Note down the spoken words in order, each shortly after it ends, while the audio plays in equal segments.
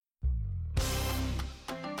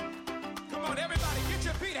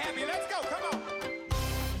feet happy. Let's go. Come on.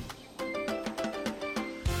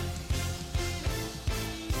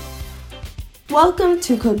 Welcome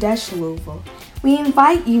to Kodesh Louisville. We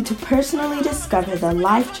invite you to personally discover the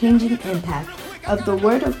life-changing impact of the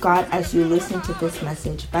Word of God as you listen to this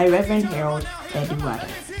message by Reverend Harold Beduwada.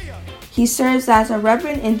 He serves as a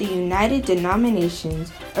reverend in the United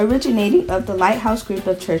Denominations, originating of the Lighthouse Group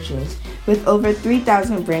of Churches, with over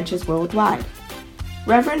 3,000 branches worldwide.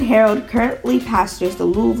 Reverend Harold currently pastors the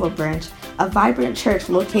Louisville branch, a vibrant church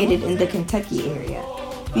located in the Kentucky area.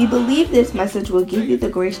 We believe this message will give you the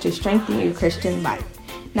grace to strengthen your Christian life.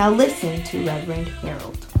 Now listen to Reverend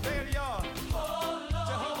Harold.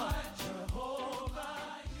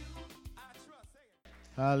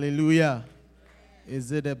 Hallelujah.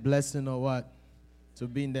 Is it a blessing or what? To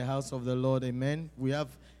be in the house of the Lord, amen. We have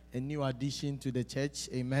a new addition to the church,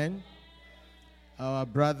 amen. Our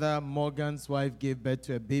brother Morgan's wife gave birth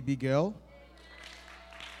to a baby girl.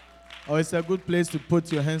 Oh, it's a good place to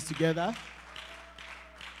put your hands together.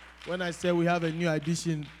 When I say we have a new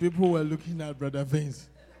addition, people were looking at Brother Vince.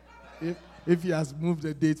 If he has moved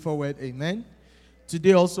the date forward, amen.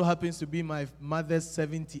 Today also happens to be my mother's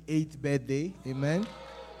 78th birthday, amen.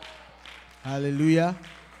 Hallelujah.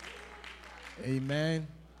 Amen.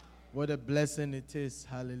 What a blessing it is,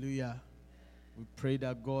 hallelujah. We pray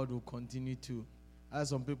that God will continue to, as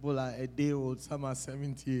some people are a day old, some are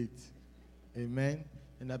 78, amen.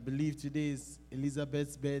 And I believe today is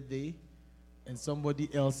Elizabeth's birthday and somebody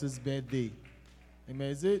else's birthday. Amen.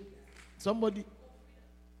 Is it somebody?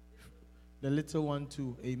 The little one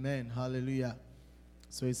too. Amen. Hallelujah.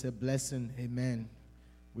 So it's a blessing. Amen.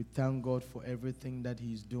 We thank God for everything that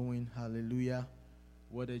He's doing. Hallelujah.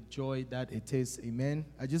 What a joy that it is. Amen.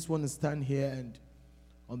 I just want to stand here and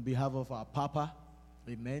on behalf of our Papa,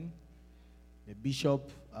 amen, the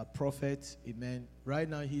Bishop, our Prophet, amen. Right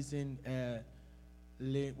now he's in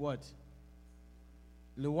Luwande.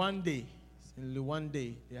 In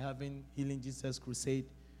Luwande, they're having Healing Jesus Crusade.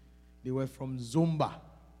 They were from Zomba,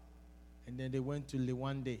 and then they went to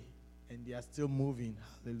Luwande, and they are still moving.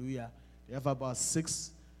 Hallelujah. They have about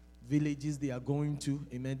 6 villages they are going to.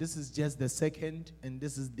 Amen. This is just the second, and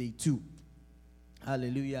this is day 2.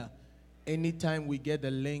 Hallelujah. Anytime we get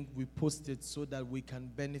the link, we post it so that we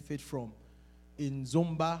can benefit from. In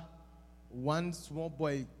Zomba, one small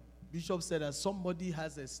boy, Bishop said that somebody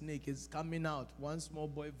has a snake. It's coming out. One small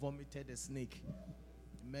boy vomited a snake.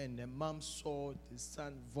 Amen. The mom saw the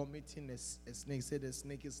son vomiting a snake. Said the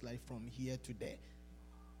snake is like from here to there.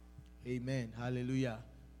 Amen. Hallelujah.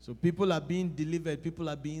 So people are being delivered. People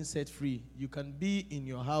are being set free. You can be in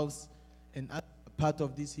your house and as part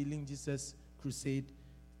of this Healing Jesus Crusade,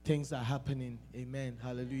 things are happening. Amen.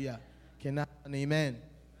 Hallelujah. Can I? Amen.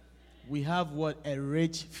 We have what? A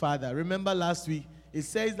rich father. Remember last week, it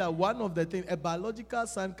says that one of the things, a biological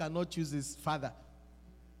son cannot choose his father.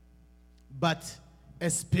 But a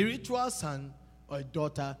spiritual son or a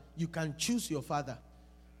daughter, you can choose your father.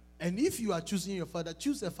 And if you are choosing your father,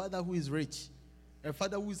 choose a father who is rich. A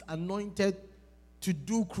father who is anointed to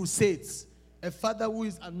do crusades. A father who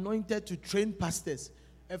is anointed to train pastors.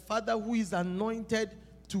 A father who is anointed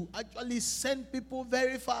to actually send people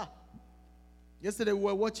very far. Yesterday we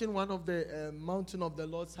were watching one of the Mountain of the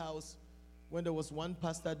Lord's House, when there was one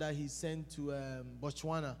pastor that he sent to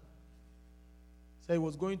Botswana. So he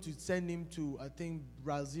was going to send him to, I think,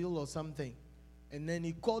 Brazil or something. And then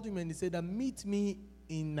he called him and he said, meet me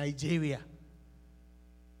in Nigeria.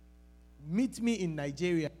 Meet me in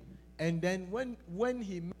Nigeria. And then when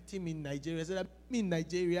he met him in Nigeria, he said, meet me in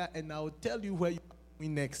Nigeria and I'll tell you where you're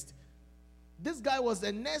going next. This guy was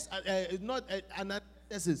a nurse, not an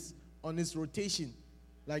anesthetist on his rotation,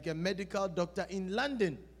 like a medical doctor in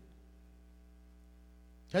London.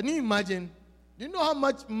 Can you imagine? Do you know how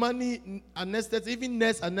much money anesthetists, even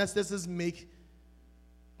nurse anesthetists make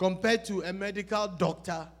compared to a medical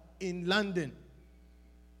doctor in London?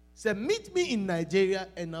 Say, meet me in Nigeria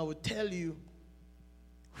and I will tell you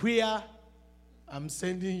where I'm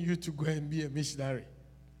sending you to go and be a missionary.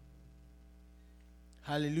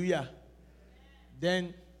 Hallelujah.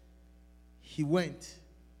 Then he went.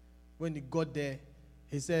 When he got there,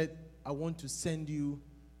 he said, I want to send you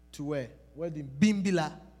to where? Where in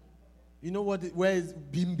Bimbila. You know where is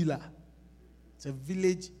Bimbila? It's a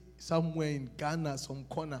village somewhere in Ghana, some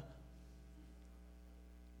corner.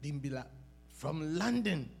 Bimbila. From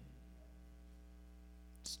London.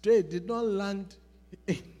 Straight, did not land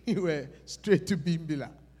anywhere, straight to Bimbila.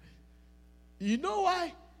 You know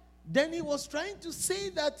why? Then he was trying to say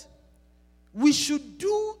that we should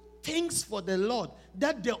do things for the Lord,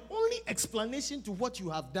 that the only explanation to what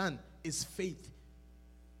you have done is faith.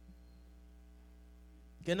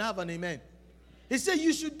 Can I have an amen? He said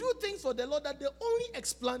you should do things for the Lord, that the only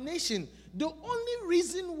explanation, the only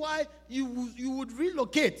reason why you would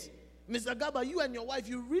relocate, Mr. Gaba, you and your wife,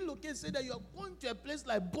 you relocate, say that you are going to a place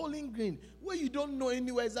like Bowling Green, where you don't know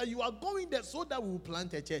anywhere, is that you are going there so that we will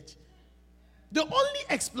plant a church. The only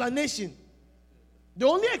explanation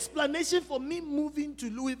for me moving to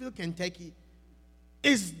Louisville, Kentucky,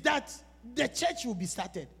 is that the church will be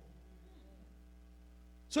started.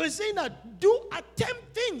 So he's saying that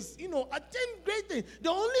attempt things, attempt great things. The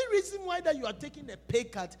only reason why that you are taking a pay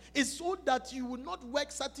cut is so that you will not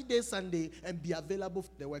work Saturday, Sunday, and be available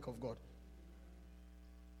for the work of God.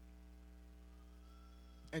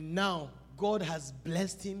 And now, God has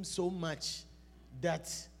blessed him so much that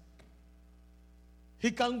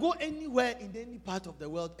he can go anywhere in any part of the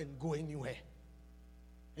world and go anywhere.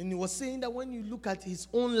 And he was saying that when you look at his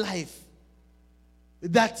own life,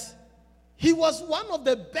 that he was one of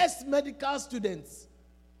the best medical students.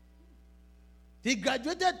 He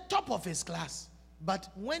graduated top of his class. But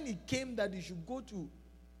when it came that he should go to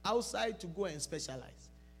outside to go and specialize,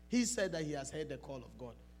 he said that he has heard the call of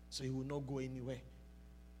God, so he will not go anywhere.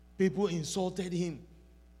 People insulted him.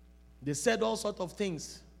 They said all sorts of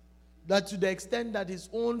things, that to the extent that his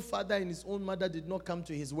own father and his own mother did not come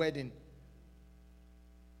to his wedding.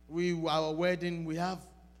 Our wedding, we have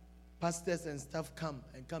pastors and stuff come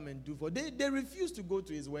and do for. They refuse to go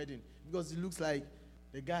to his wedding because it looks like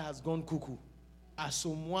the guy has gone cuckoo.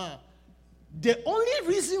 Asomwa. The only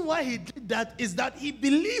reason why he did that is that he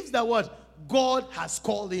believes that what? God has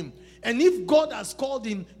called him. And if God has called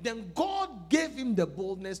him, then God gave him the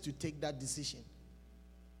boldness to take that decision.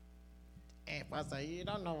 Hey, Pastor, you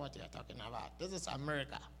don't know what you're talking about. This is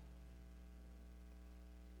America.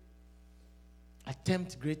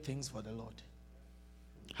 Attempt great things for the Lord.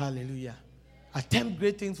 Hallelujah. Attempt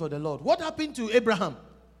great things for the Lord. What happened to Abraham?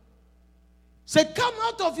 Say, come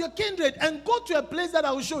out of your kindred and go to a place that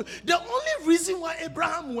I will show you. The only reason why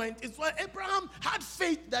Abraham went is why Abraham had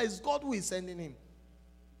faith that it's God who is sending him.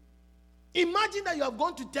 Imagine that you have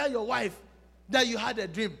gone to tell your wife that you had a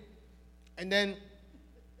dream. And then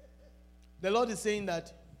the Lord is saying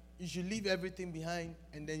that you should leave everything behind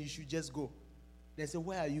and then you should just go. They say,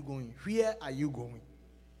 where are you going? Where are you going?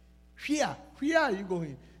 Where are you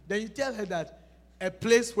going? Then you tell her that a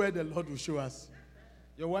place where the Lord will show us.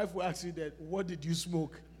 Your wife will ask you that, what did you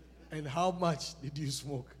smoke? And how much did you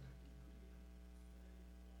smoke?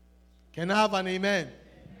 Can I have an amen?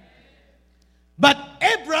 But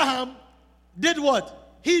Abraham did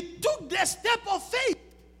what? He took the step of faith.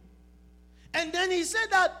 And then he said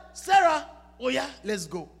that, Sarah, oh yeah, let's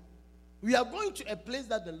go. We are going to a place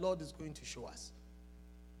that the Lord is going to show us.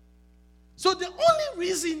 So the only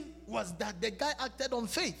reason was that the guy acted on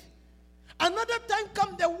faith. Another time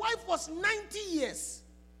come, the wife was 90 years.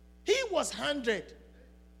 He was 100.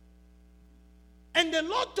 And the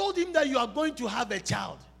Lord told him that you are going to have a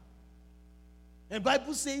child. And the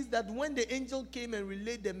Bible says that when the angel came and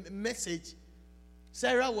relayed the message,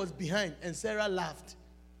 Sarah was behind and Sarah laughed.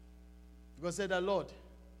 Because said, Lord,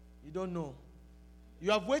 you don't know.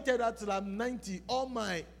 You have waited until I'm 90. All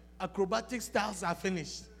my acrobatic styles are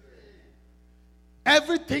finished.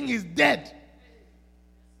 Everything is dead.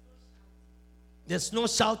 There's no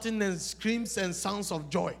shouting and screams and sounds of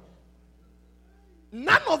joy.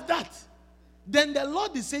 None of that. Then the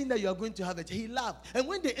Lord is saying that you are going to have it. He laughed. And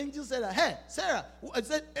when the angel said, hey, Sarah, I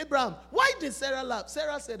said, Abraham, why did Sarah laugh?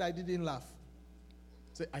 Sarah said, I didn't laugh.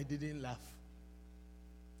 Say, I didn't laugh.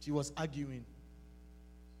 She was arguing.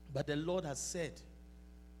 But the Lord has said.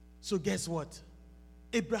 So guess what?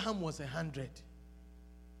 Abraham was 100.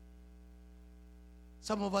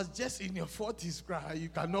 Some of us just in your 40s cry, you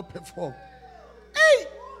cannot perform. Hey!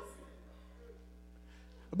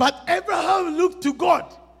 But Abraham looked to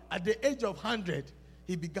God. At the age of 100,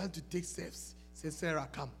 he began to take steps. He said, Sarah,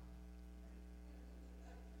 come.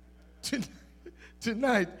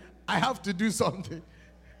 Tonight, I have to do something.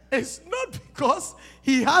 It's not because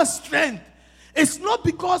he has strength. It's not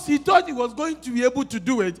because he thought he was going to be able to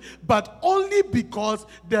do it, but only because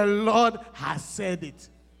the Lord has said it.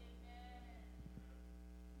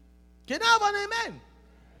 Can I have an amen?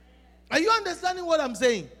 Are you understanding what I'm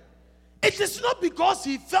saying? It is not because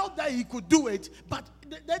he felt that he could do it, but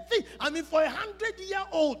the thing, for a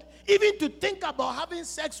 100-year-old, even to think about having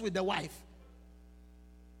sex with the wife,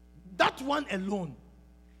 that one alone,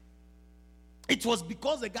 it was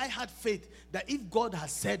because the guy had faith that if God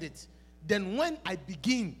has said it, then when I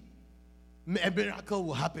begin, a miracle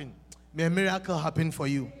will happen. May a miracle happen for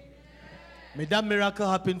you. May that miracle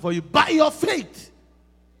happen for you by your faith.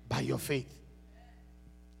 By your faith.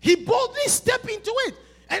 He boldly stepped into it.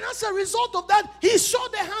 And as a result of that, he saw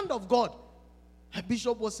the hand of God. A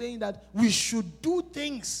bishop was saying that we should do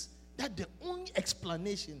things that the only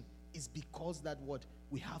explanation is because that what?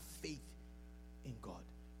 We have faith in God.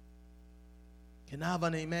 Can I have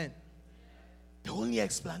an amen? The only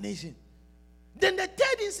explanation. Then the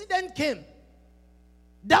third incident came.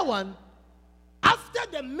 That one, after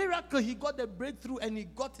the miracle, he got the breakthrough and he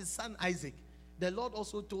got his son Isaac. The Lord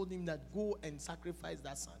also told him that go and sacrifice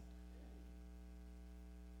that son.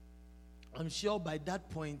 I'm sure by that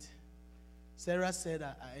point, Sarah said,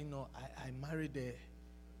 I married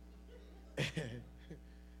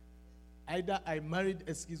either I married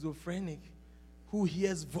a schizophrenic who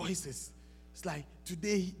hears voices. It's like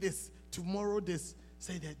today this, tomorrow this.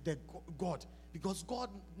 Say that God, because God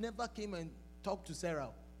never came and talked to Sarah.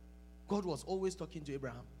 God was always talking to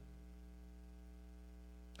Abraham.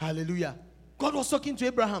 Hallelujah. God was talking to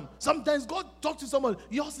Abraham. Sometimes God talks to someone.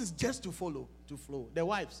 Yours is just to follow, to flow. The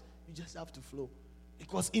wives, you just have to flow.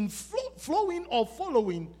 Because in flowing or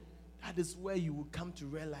following, that is where you will come to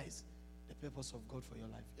realize the purpose of God for your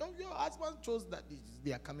life. Your husband chose that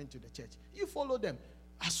they are coming to the church. You follow them.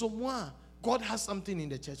 Asomwa, God has something in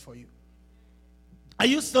the church for you. Are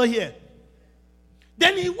you still here?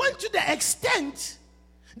 Then he went to the extent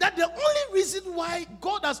that the only reason why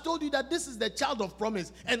God has told you that this is the child of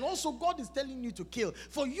promise, and also God is telling you to kill,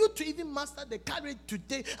 for you to even master the courage to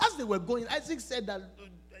take. As they were going, Isaac said that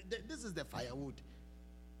this is the firewood.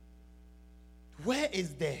 Where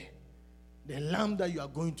is the lamb that you are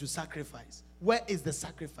going to sacrifice? Where is the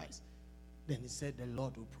sacrifice? Then he said the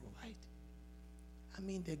Lord will provide. I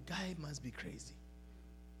mean, the guy must be crazy.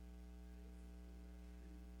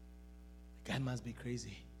 The guy must be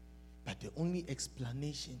crazy. But the only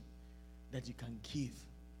explanation that you can give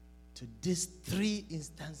to these three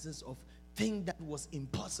instances of thing that was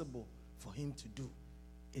impossible for him to do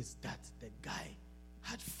is that the guy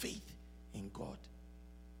had faith in God.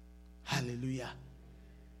 Hallelujah.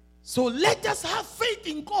 So let us have faith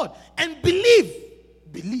in God and believe.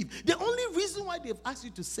 Believe. The only reason why they've asked you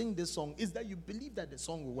to sing this song is that you believe that the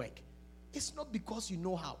song will work. It's not because you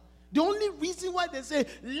know how. The only reason why they say,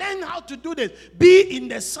 learn how to do this, be in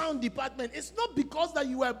the sound department, it's not because that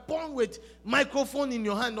you were born with microphone in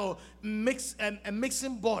your hand or a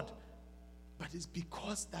mixing board. But it's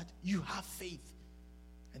because that you have faith.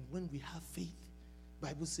 And when we have faith, the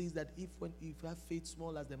Bible says that if you have faith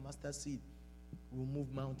small as the mustard seed, we'll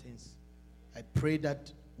move mountains. I pray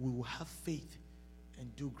that we will have faith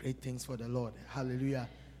and do great things for the Lord. Hallelujah.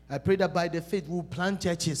 I pray that by the faith we'll plant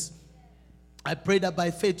churches. I pray that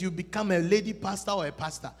by faith you become a lady pastor or a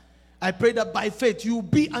pastor. I pray that by faith you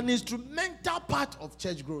be an instrumental part of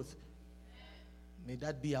church growth. May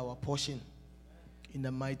that be our portion in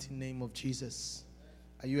the mighty name of Jesus.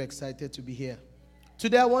 Are you excited to be here?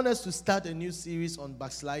 Today I want us to start a new series on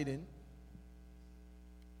backsliding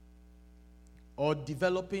or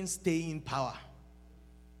developing staying power.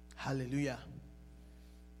 Hallelujah.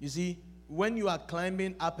 You see, when you are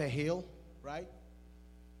climbing up a hill, right?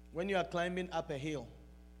 When you are climbing up a hill,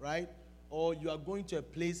 right? Or you are going to a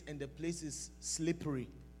place and the place is slippery,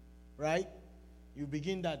 right? You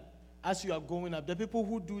begin that as you are going up. The people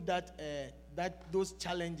who do that, those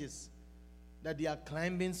challenges, that they are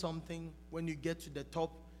climbing something when you get to the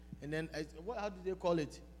top, and then, how do they call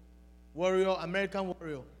it? Warrior, American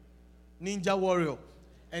warrior, ninja warrior.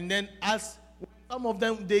 And then as some of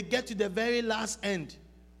them, they get to the very last end,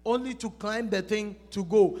 only to climb the thing to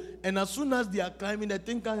go. And as soon as they are climbing, the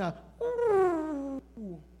thing kind of...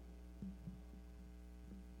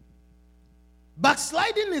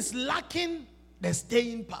 Backsliding is lacking the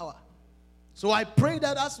staying power. So I pray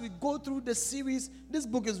that as we go through the series, this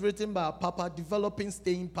book is written by our Papa, Developing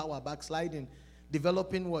Staying Power, Backsliding.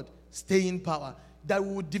 Developing what? Staying power. That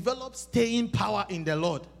we will develop staying power in the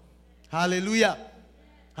Lord. Hallelujah.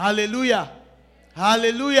 Hallelujah.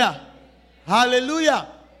 Hallelujah. Hallelujah.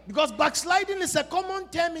 Because backsliding is a common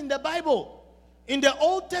term in the Bible. In the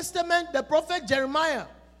Old Testament, the prophet Jeremiah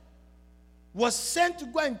was sent to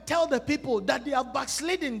go and tell the people that they have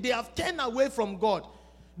backslidden, they have turned away from God.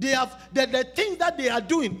 They have the things that they are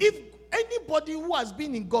doing. If anybody who has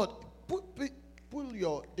been in God, pull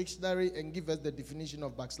your dictionary and give us the definition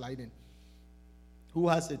of backsliding. Who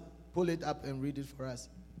has it? Pull it up and read it for us.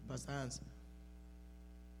 Pastor Hans.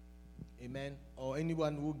 Amen. Or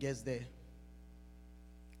anyone who gets there.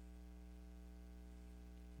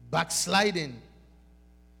 Backsliding.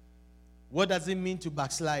 What does it mean to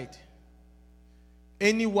backslide?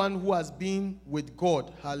 Anyone who has been with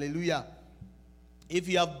God, hallelujah. If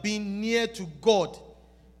you have been near to God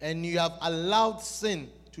and you have allowed sin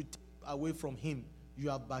to take away from him, you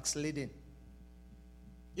are backsliding.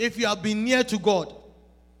 If you have been near to God,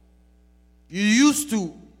 you used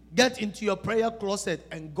to get into your prayer closet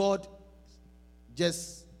and God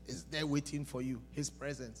just is there waiting for you, his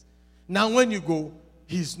presence. Now when you go,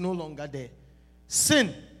 he's no longer there.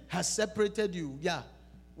 Sin has separated you. Yeah.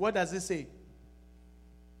 What does it say?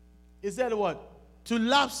 It said what? To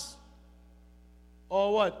lapse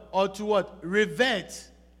or what? Or to what? Revert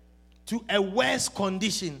to a worse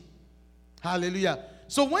condition. Hallelujah.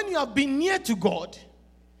 So when you have been near to God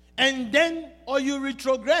and then, or you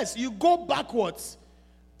retrogress, you go backwards,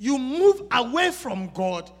 you move away from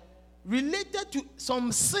God, related to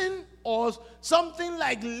some sin or something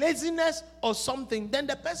like laziness or something, then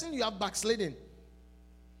the person you have backslidden.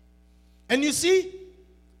 And you see,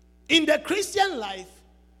 in the Christian life,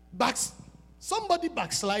 somebody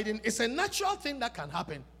backsliding is a natural thing that can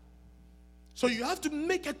happen. So you have to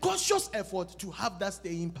make a conscious effort to have that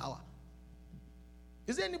staying power.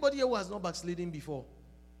 Is there anybody here who has not backslidden before?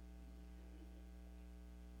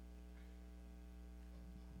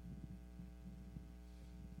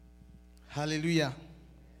 Hallelujah.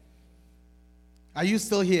 Are you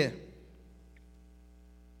still here?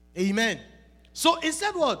 Amen. So it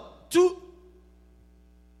said what?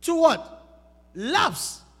 To what?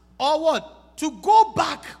 Lapse or what? To go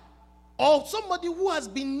back, or somebody who has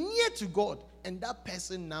been near to God and that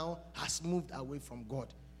person now has moved away from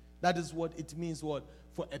God. That is what it means, what?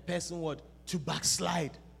 For a person, what? To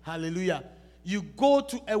backslide. Hallelujah. You go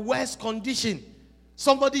to a worse condition.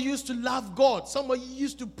 Somebody used to love God. Somebody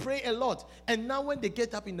used to pray a lot. And now when they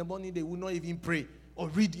get up in the morning, they will not even pray or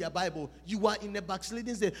read their Bible. You are in a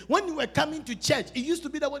backsliding state. When you were coming to church, it used to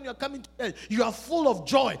be that when you are coming to church, you are full of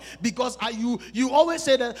joy. Because you always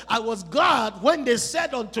say that I was glad when they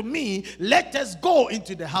said unto me, let us go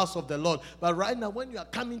into the house of the Lord. But right now, when you are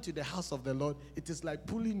coming to the house of the Lord, it is like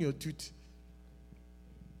pulling your tooth.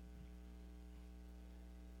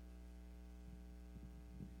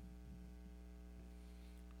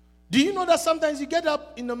 Do you know that sometimes you get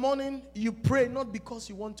up in the morning, you pray not because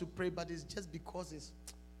you want to pray, but it's just because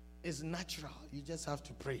it's natural. You just have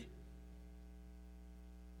to pray.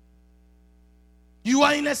 You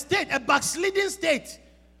are in a state, a backsliding state.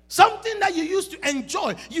 Something that you used to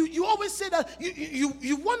enjoy. You always say that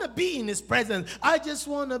you want to be in his presence. I just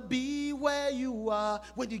want to be where you are.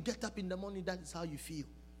 When you get up in the morning, that is how you feel.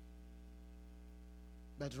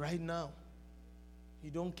 But right now, you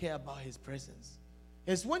don't care about his presence.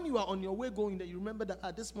 It's when you are on your way going that you remember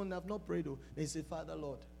that this morning I've not prayed. They say, Father,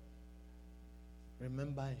 Lord,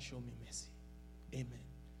 remember and show me mercy. Amen.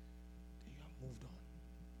 Then you have moved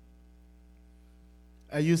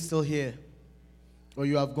on. Are you still here? Or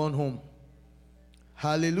you have gone home?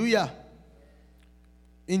 Hallelujah.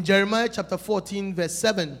 In Jeremiah chapter 14 verse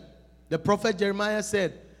 7, the prophet Jeremiah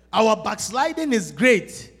said, our backsliding is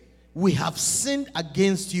great. We have sinned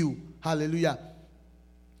against you. Hallelujah.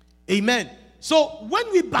 Amen. So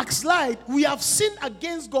when we backslide, we have sinned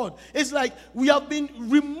against God. It's like we have been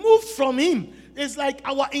removed from him. It's like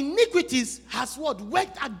our iniquities has what?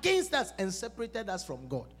 Worked against us and separated us from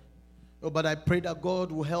God. Oh, but I pray that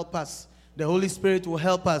God will help us. The Holy Spirit will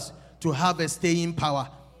help us to have a staying power.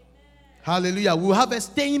 Hallelujah. We will have a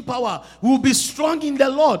staying power. We will be strong in the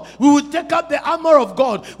Lord. We will take up the armor of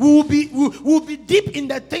God. We will be deep in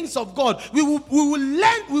the things of God. We will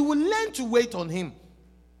learn to wait on him.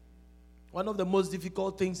 One of the most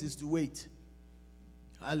difficult things is to wait.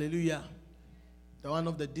 Hallelujah. One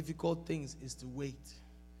of the difficult things is to wait.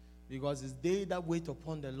 Because it's they that wait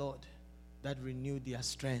upon the Lord that renew their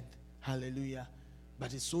strength. Hallelujah.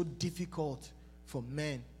 But it's so difficult for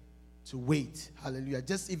men to wait. Hallelujah.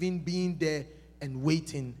 Just even being there and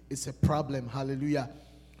waiting is a problem. Hallelujah.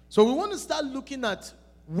 So we want to start looking at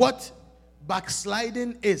what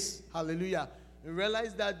backsliding is. Hallelujah. We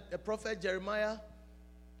realize that the prophet Jeremiah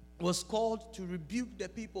was called to rebuke the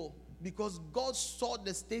people because God saw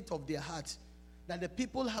the state of their hearts, that the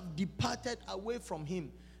people have departed away from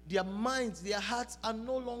him. Their minds, their hearts are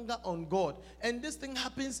no longer on God. And this thing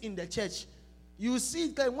happens in the church. You see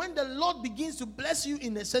that when the Lord begins to bless you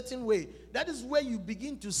in a certain way, that is where you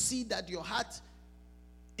begin to see that your heart,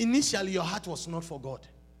 initially your heart was not for God.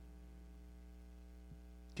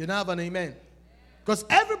 Can I have an amen? Because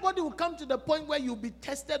everybody will come to the point where you'll be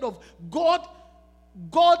tested of God,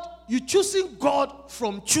 you choosing God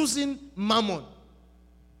from choosing mammon.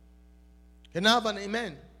 Can I have an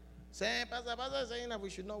amen? Say, Pastor saying that we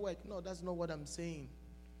should not work. No, that's not what I'm saying.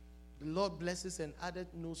 The Lord blesses and added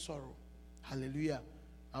no sorrow. Hallelujah.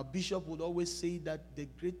 Our bishop would always say that the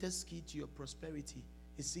greatest key to your prosperity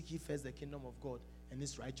is seek ye first the kingdom of God and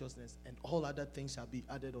his righteousness, and all other things shall be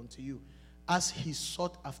added unto you. As he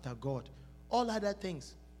sought after God, all other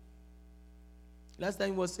things. Last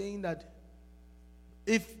time he was saying that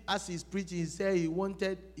If, as he's preaching, he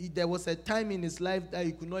said there was a time in his life that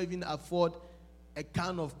he could not even afford a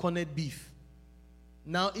can of corned beef.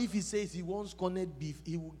 Now, if he says he wants corned beef,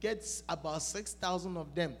 he will get about 6,000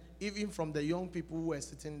 of them, even from the young people who were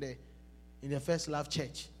sitting there in the First Love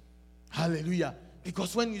Church. Hallelujah.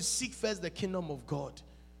 Because when you seek first the kingdom of God,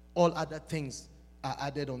 all other things are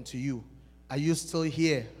added unto you. Are you still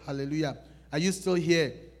here? Hallelujah. Are you still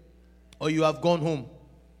here? Or you have gone home?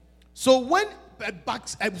 So when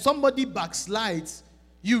somebody backslides,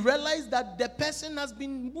 you realize that the person has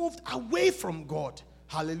been moved away from God.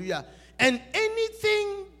 Hallelujah. And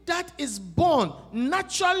anything that is born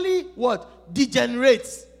naturally what?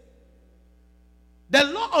 Degenerates. The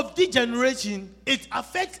law of degeneration, it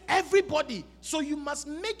affects everybody. So you must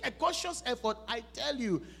make a cautious effort. I tell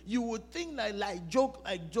you, you would think like joke.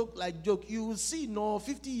 You will see, no,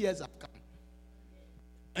 50 years have come.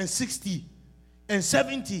 And 60, and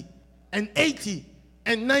 70, and 80,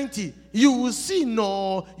 and 90. You will see,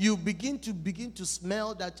 no, you begin to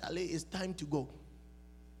smell that, Charlie, it's time to go.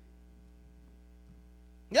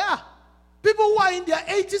 Yeah. People who are in their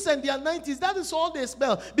 80s and their 90s, that is all they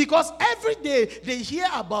smell. Because every day they hear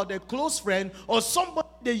about a close friend or somebody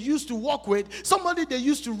they used to walk with, somebody they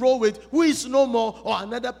used to roll with, who is no more, or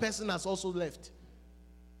another person has also left.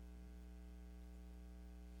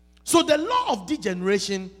 So the law of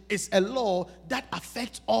degeneration is a law that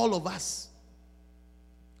affects all of us.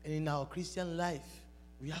 And in our Christian life,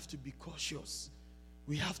 we have to be cautious.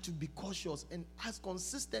 We have to be cautious and as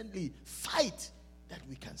consistently fight that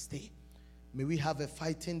we can stay. May we have a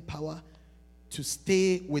fighting power to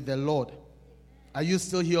stay with the Lord. Are you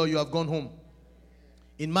still here or you have gone home?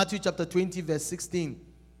 In Matthew chapter 20 verse 16.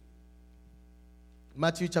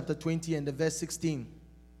 Matthew chapter 20 and the verse 16.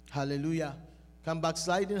 Hallelujah. Can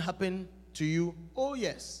backsliding happen to you? Oh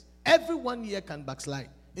yes. Everyone here can backslide,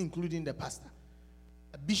 including the pastor.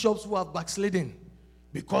 Bishops who have backslidden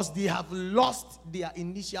because they have lost their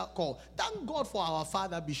initial call. Thank God for our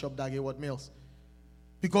father, Bishop Dag Heward-Mills.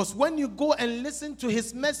 Because when you go and listen to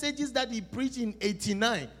his messages that he preached in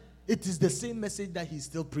 89, it is the same message that he's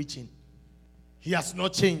still preaching. He has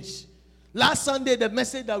not changed. Last Sunday, the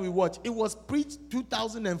message that we watched, it was preached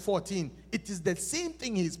 2014. It is the same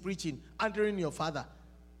thing he's preaching, honoring your father.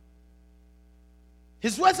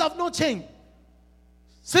 His words have not changed.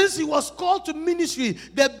 Since he was called to ministry,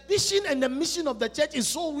 the vision and the mission of the church is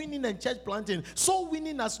soul winning and church planting. Soul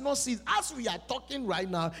winning has not ceased. As we are talking right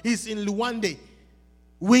now, he's in Luande,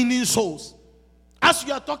 winning souls. As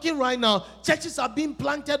we are talking right now, churches are being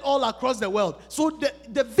planted all across the world. So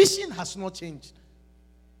the vision has not changed.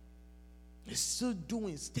 It's still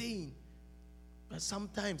staying. But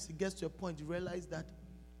sometimes it gets to a point you realize that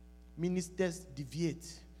ministers deviate.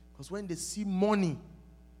 Because when they see money,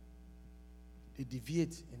 they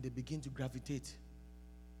deviate and they begin to gravitate.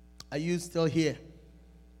 Are you still here?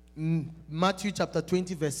 Matthew chapter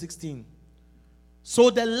 20 verse 16. So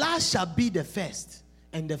the last shall be the first,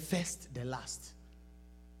 and the first the last.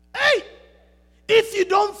 Hey! If you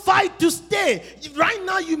don't fight to stay, right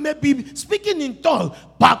now you may be speaking in tongues.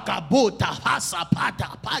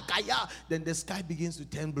 Then the sky begins to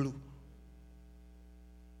turn blue.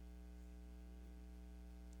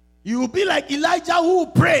 You will be like Elijah who will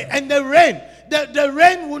pray and the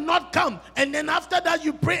rain will not come. And then after that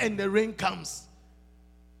you pray and the rain comes.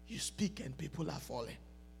 You speak and people are falling.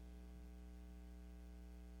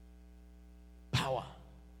 Power.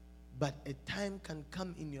 But a time can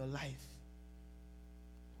come in your life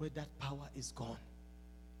where that power is gone.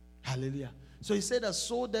 Hallelujah. So he said that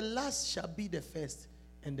so the last shall be the first,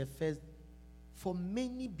 and the first, for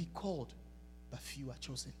many be called, but few are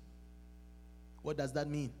chosen. What does that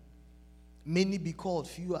mean? Many be called,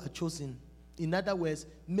 few are chosen. In other words,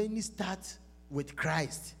 many start with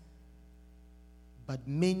Christ, but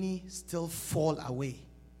many still fall away.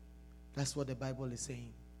 That's what the Bible is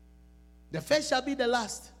saying. The first shall be the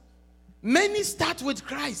last. Many start with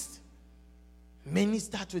Christ. Many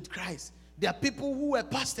start with Christ. There are people who were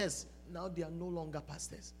pastors. Now they are no longer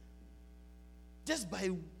pastors. Just by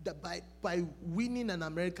winning an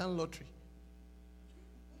American lottery.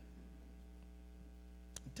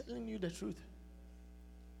 I'm telling you the truth.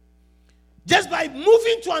 Just by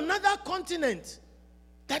moving to another continent.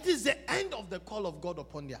 That is the end of the call of God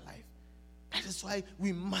upon their life. That is why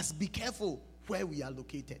we must be careful where we are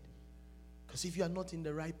located. Because if you are not in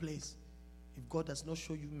the right place, if God does not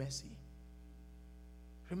show you mercy,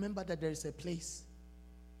 remember that there is a place.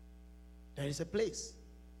 There is a place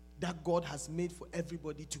that God has made for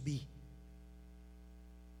everybody to be.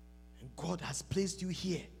 And God has placed you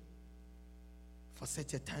here for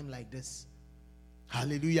such a time like this.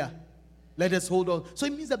 Hallelujah. Let us hold on. So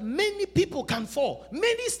it means that many people can fall.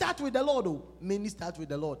 Many start with the Lord. Oh, many start with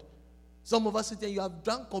the Lord. Some of us sit there, you have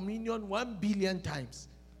drunk communion 1 billion times.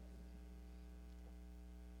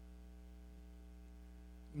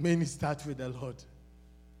 Many start with the Lord.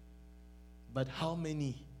 But how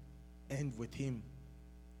many end with him?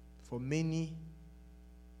 For many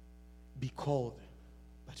be called,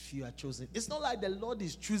 but few are chosen. It's not like the Lord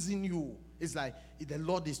is choosing you. It's like the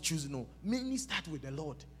Lord is choosing you. Many start with the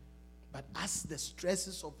Lord. But as the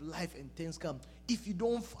stresses of life and things come, if you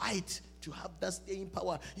don't fight to have that staying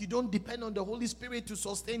power, you don't depend on the Holy Spirit to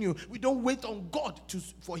sustain you, we don't wait on God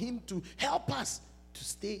for him to help us to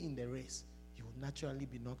stay in the race, you will naturally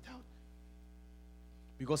be knocked out.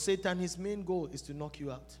 Because Satan, his main goal is to knock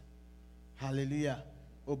you out. Hallelujah.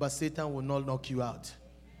 Oh, but Satan will not knock you out.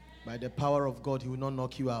 By the power of God, he will not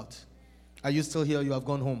knock you out. Are you still here or you have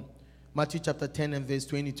gone home? Matthew chapter 10 and verse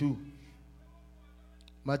 22.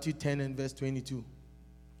 Matthew 10 and verse 22.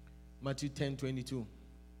 Matthew 10, 22.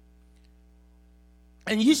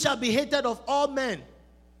 And ye shall be hated of all men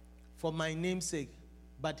for my name's sake,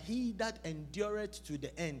 but he that endureth to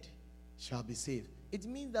the end shall be saved. It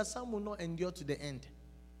means that some will not endure to the end.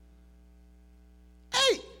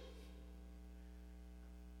 Hey!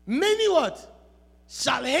 Many what?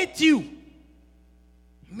 Shall hate you.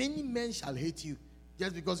 Many men shall hate you.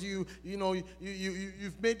 Just because you've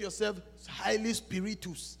made yourself highly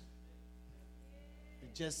spiritus.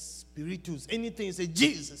 Just spiritus. Anything you say,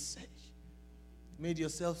 Jesus said. Made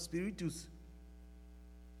yourself spiritus.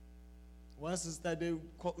 One sister,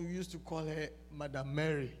 we used to call her Madam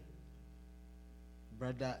Mary.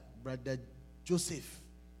 Brother Joseph.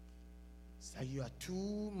 It's like, you are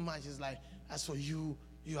too much. It's like, as for you,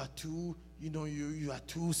 you are too, you are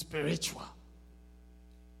too spiritual.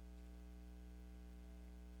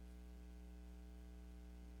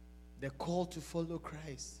 The call to follow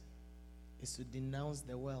Christ is to denounce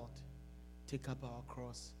the world, take up our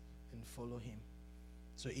cross, and follow him.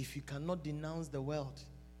 So if you cannot denounce the world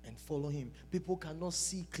and follow him, people cannot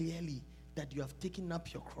see clearly that you have taken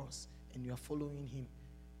up your cross and you are following him,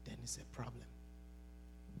 then it's a problem.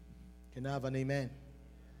 Can I have an amen?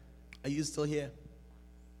 Are you still here?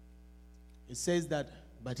 It says that,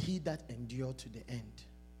 but he that endure to the end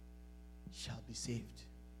shall be saved.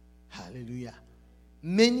 Hallelujah.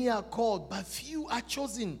 Many are called, but few are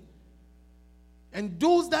chosen. And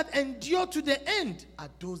those that endure to the end are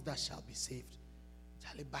those that shall be saved.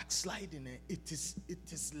 Charlie, backsliding, it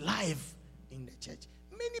is live in the church.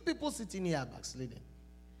 Many people sitting here are backsliding.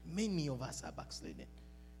 Many of us are backsliding.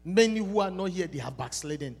 Many who are not here, they are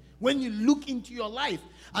backsliding. When you look into your life,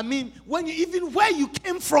 even where you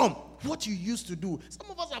came from, what you used to do. Some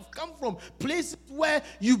of us have come from places where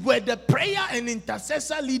you were the prayer and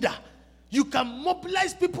intercessor leader. You can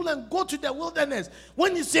mobilize people and go to the wilderness.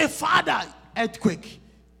 When you say, Father, earthquake.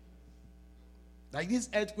 Like this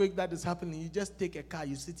earthquake that is happening, you just take a car,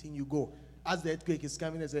 you sit in, you go. As the earthquake is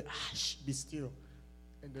coming, they say, shh, be still.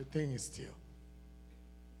 And the thing is still.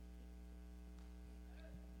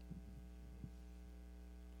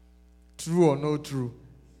 True or no true?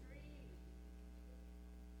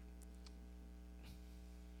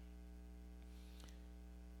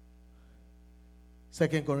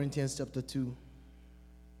 Second Corinthians chapter 2.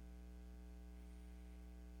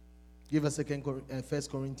 Give us 1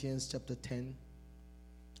 Corinthians chapter 10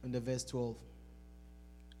 and the verse 12.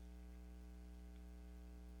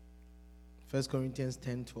 1 Corinthians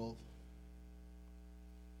 10, 12.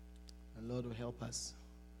 The Lord will help us.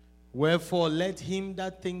 Wherefore let him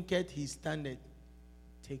that thinketh he standeth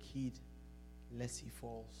take heed lest he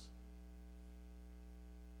falls.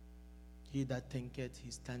 He that thinketh he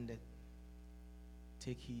standeth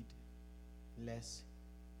take heed lest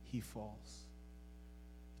he falls.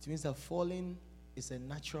 It means that falling is a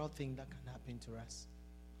natural thing that can happen to us.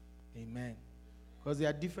 Amen. Because there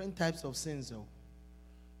are different types of sins, though.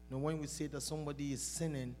 When we say that somebody is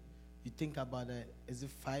sinning, you think about it. Is it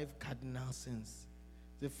 5 cardinal sins?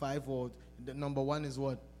 Is it 5 or the number 1 is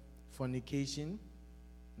what? Fornication.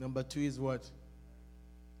 Number 2 is what?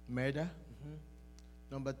 Murder.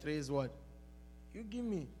 Number 3 is what? You give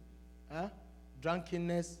me.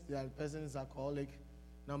 Drunkenness. The person is alcoholic.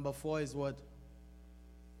 Number 4 is what?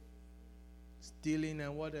 Stealing.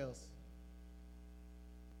 And what else?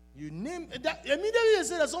 You name that. Immediately you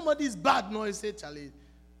say that somebody is bad. No, you say, Charlie,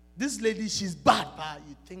 this lady, she's bad. But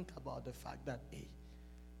you think about the fact that, hey,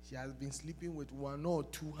 she has been sleeping with 100 or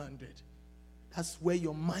 200. That's where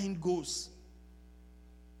your mind goes.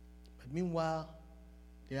 But meanwhile,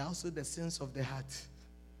 there are also the sins of the heart,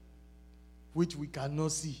 which we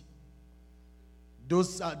cannot see.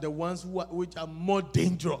 Those are the ones which are more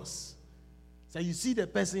dangerous. So you see the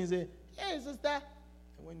person and say, hey, sister.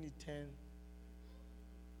 And when you turn,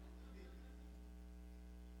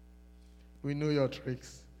 we know your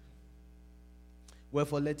tricks.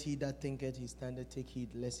 Wherefore, let he that thinketh he standeth take heed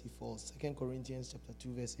lest he falls. 2 Corinthians chapter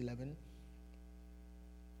 2, verse 11.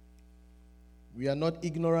 We are not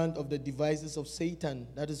ignorant of the devices of Satan.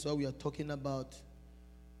 That is why we are talking about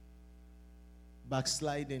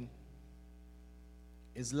backsliding.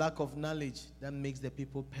 It's lack of knowledge that makes the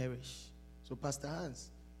people perish. So, Pastor Hans,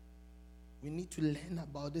 we need to learn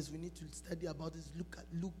about this. We need to study about this.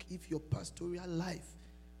 Look if your pastoral life,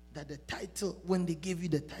 that the title, when they give you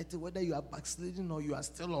the title, whether you are backsliding or you are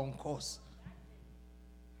still on course.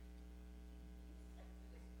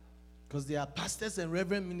 Because there are pastors and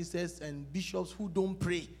reverend ministers and bishops who don't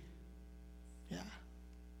pray. Yeah.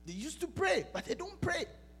 They used to pray, but they don't pray.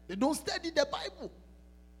 They don't study the Bible.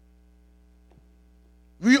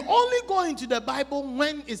 We only go into the Bible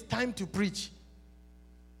when it's time to preach.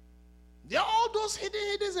 There are all those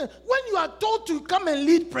hidden. When you are told to come and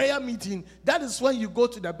lead prayer meeting, that is when you go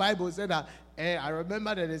to the Bible and say that, I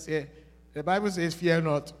remember that they say, the Bible says, fear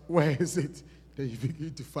not. Where is it? Then you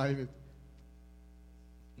begin to find it.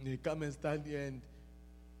 And you come and stand here and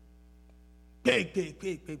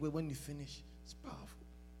quick. When you finish, it's powerful.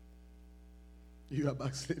 You are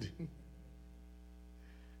backsliding.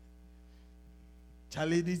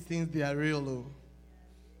 Charlie, these things, they are real. Oh.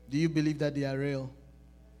 Do you believe that they are real?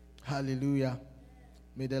 Hallelujah.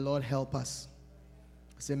 May the Lord help us.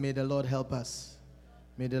 I say, may the Lord help us.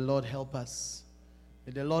 May the Lord help us.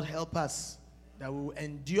 May the Lord help us that we will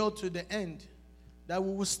endure to the end, that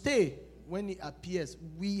we will stay when He appears.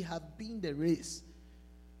 We have been the race,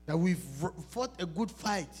 that we've fought a good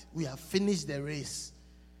fight. We have finished the race,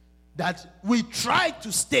 that we tried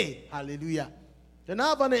to stay. Hallelujah. Can I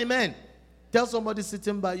have an amen? Tell somebody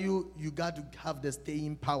sitting by you, you got to have the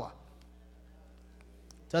staying power.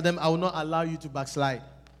 Tell them, I will not allow you to backslide.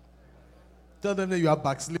 Tell them that you are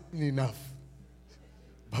backsliding enough.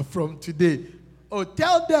 But from today,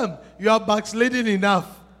 tell them you are backsliding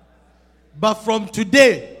enough. But from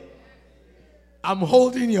today, I'm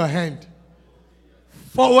holding your hand.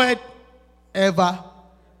 Forward, ever.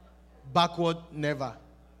 Backward, never.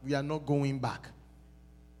 We are not going back.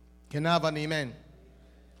 Can I have an amen?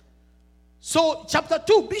 So, chapter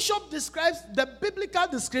 2, Bishop describes the biblical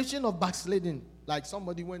description of backsliding. Like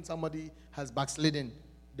when somebody has backslidden.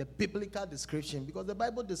 The biblical description. Because the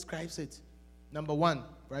Bible describes it. Number 1,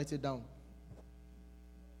 write it down.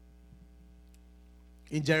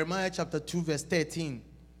 In Jeremiah chapter 2, verse 13.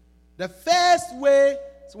 The first way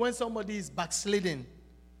when somebody is backsliding,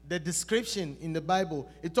 the description in the Bible,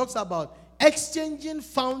 it talks about exchanging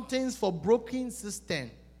fountains for broken cistern.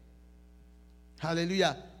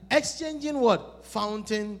 Hallelujah. Exchanging what?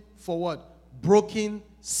 Fountain for what? Broken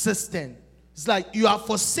cistern. It's like you are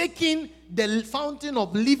forsaking the fountain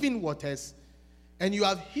of living waters and you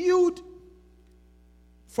have hewed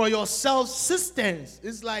for yourself cisterns.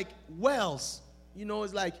 It's like wells.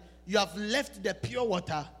 It's like you have left the pure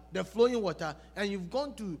water, the flowing water, and you've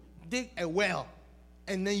gone to dig a well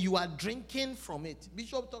and then you are drinking from it.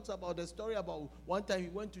 Bishop talks about the story about one time he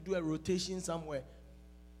went to do a rotation somewhere.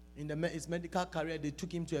 In his medical career, they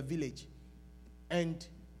took him to a village. And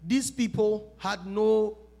these people had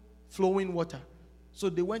no flowing water. So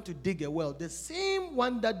they went to dig a well. The same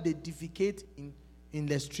one that they defecate in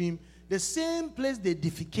the stream, the same place they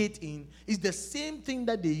defecate in, is the same thing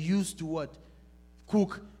that they use to what?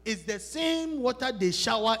 Cook. It's the same water they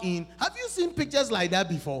shower in. Have you seen pictures like that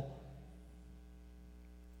before?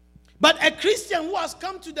 But a Christian who has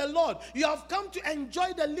come to the Lord, you have come to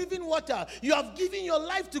enjoy the living water. You have given your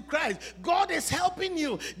life to Christ. God is helping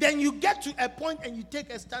you. Then you get to a point and you take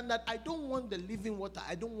a stand that I don't want the living water.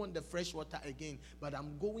 I don't want the fresh water again. But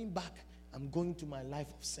I'm going back. I'm going to my life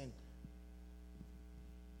of sin.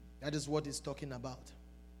 That is what he's talking about.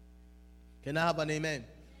 Can I have an amen?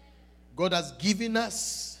 God has given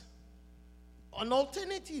us an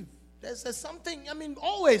alternative. There's something,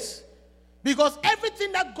 always. Because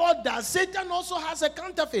everything that God does, Satan also has a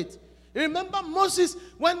counterfeit. Remember Moses,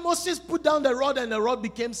 when Moses put down the rod and the rod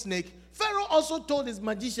became snake, Pharaoh also told his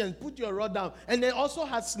magicians, put your rod down. And they also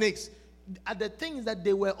had snakes. The thing is that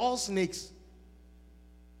they were all snakes.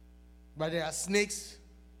 But there are snakes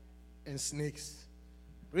and snakes.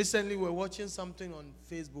 Recently we were watching something on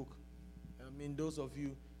Facebook. Those of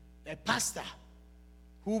you, a pastor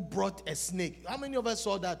who brought a snake. How many of us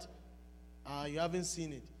saw that? You haven't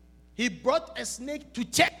seen it. He brought a snake to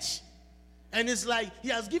church. And it's like he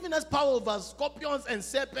has given us power over scorpions and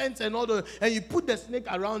serpents and all the. And you put the snake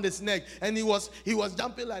around his neck. And he was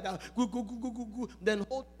jumping like that. Then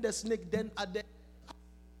hold the snake. Then at the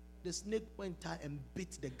the snake went out and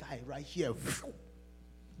bit the guy right here.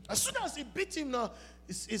 As soon as he bit him now,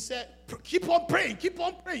 he said, keep on praying, keep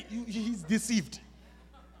on praying. He's deceived.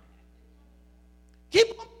 Keep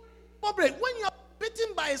on praying. When you are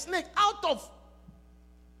bitten by a snake, out of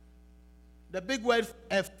the big word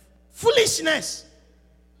F, foolishness.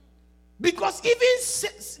 Because even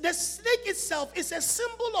the snake itself is a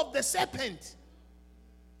symbol of the serpent.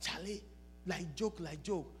 Charlie, like joke.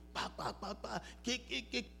 Bah, bah, bah, bah.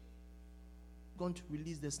 Going to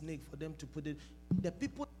release the snake for them to put it. The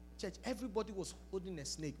people in church, everybody was holding a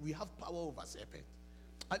snake. We have power over serpent.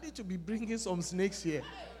 I need to be bringing some snakes here.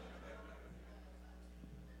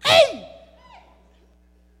 Hey!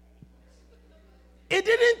 It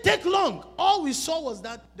didn't take long. All we saw was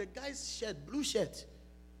that the guy's shirt, blue shirt,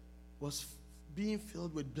 was being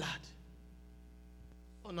filled with blood.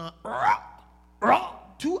 Oh, no.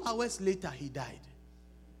 2 hours later, he died.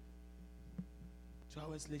 2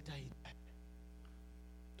 hours later, he died.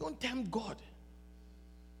 Don't tempt God.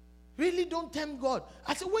 Really don't tempt God.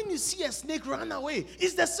 I said, when you see a snake, run away.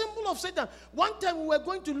 It's the symbol of Satan. One time we were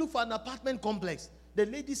going to look for an apartment complex. The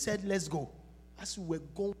lady said, let's go. As we were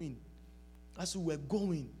going,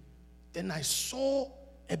 then I saw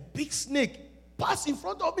a big snake pass in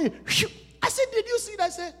front of me. I said, did you see it? I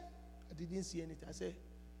said, I didn't see anything. I said,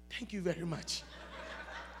 thank you very much.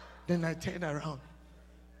 Then I turned around.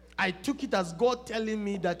 I took it as God telling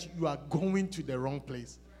me that you are going to the wrong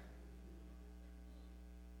place.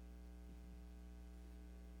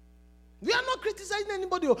 We are not criticizing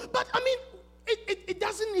anybody, but I mean, it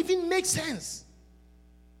doesn't even make sense.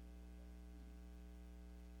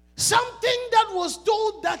 Something that was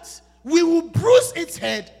told that we will bruise its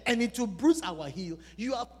head and it will bruise our heel.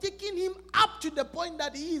 You have taken him up to the point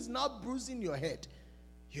that he is now bruising your head.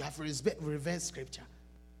 You have reversed scripture.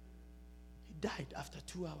 He died after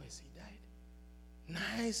 2 hours. He died.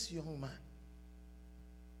 Nice young man.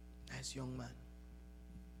 Nice young man.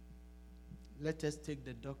 Let us take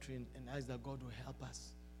the doctrine and ask that God will help us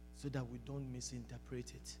so that we don't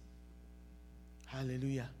misinterpret it.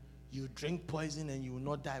 Hallelujah. You drink poison and you will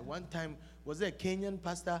not die. One time, was there a Kenyan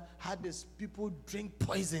pastor had these people drink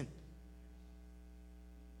poison.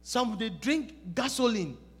 Some, they drink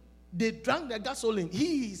gasoline. They drank the gasoline.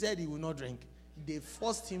 He said he will not drink. They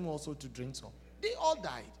forced him also to drink some. They all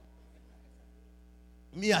died.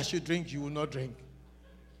 Me, I should drink, you will not drink.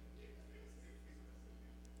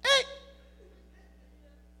 Hey!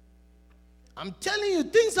 I'm telling you,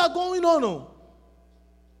 things are going on. Oh.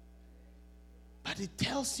 But it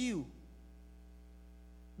tells you,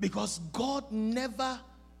 because God never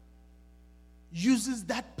uses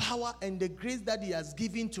that power and the grace that he has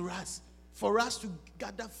given to us for us to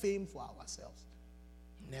gather fame for ourselves.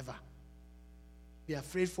 Never. Be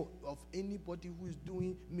afraid of anybody who is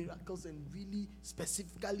doing miracles, and really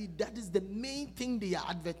specifically that is the main thing they are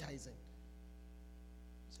advertising.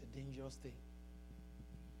 It's a dangerous thing.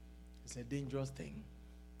 It's a dangerous thing.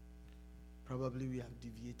 Probably we have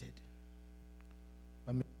deviated.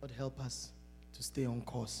 But may God help us to stay on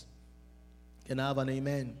course. Can I have an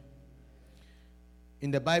amen?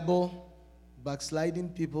 In the Bible, backsliding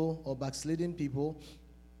people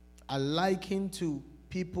are likened to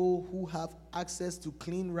people who have access to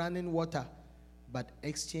clean running water but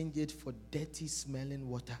exchange it for dirty smelling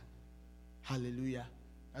water. Hallelujah.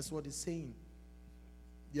 That's what it's saying.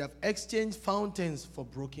 You have exchanged fountains for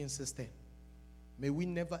broken systems. May we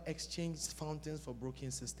never exchange fountains for broken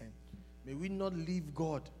systems. May we not leave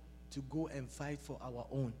God to go and fight for our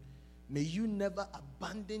own. May you never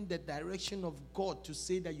abandon the direction of God to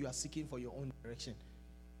say that you are seeking for your own direction.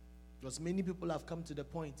 Because many people have come to the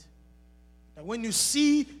point that when you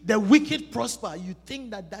see the wicked prosper, you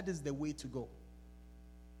think that that is the way to go.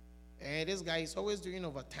 This guy is always doing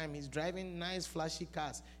overtime. He's driving nice, flashy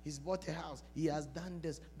cars. He's bought a house. He has done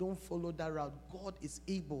this. Don't follow that route. God is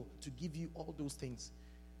able to give you all those things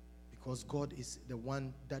because God is the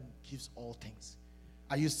one that gives all things.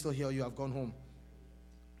 Are you still here or you have gone home?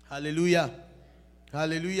 Hallelujah.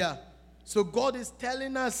 Hallelujah. So God is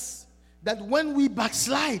telling us that when we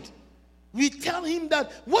backslide, we tell him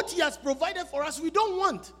that what he has provided for us, we don't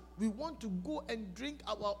want. We want to go and drink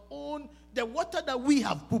our own, the water that we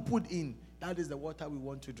have put in. That is the water we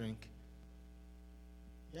want to drink.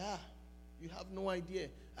 Yeah, you have no idea.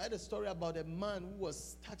 I had a story about a man who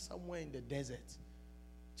was stuck somewhere in the desert.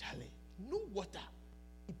 Charlie, no water.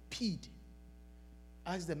 He peed.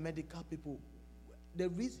 Ask the medical people, the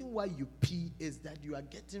reason why you pee is that you are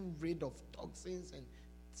getting rid of toxins and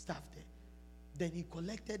stuff there. Then he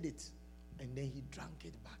collected it and then he drank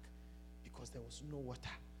it back because there was no water.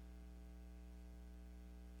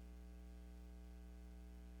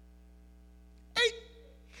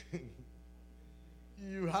 Hey!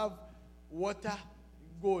 water,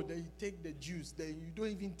 go, then you take the juice, then you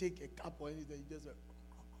don't even take a cup or anything, you just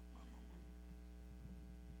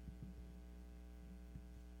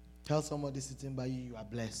tell somebody sitting by you, you are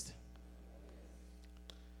blessed.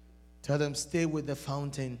 Tell them, stay with the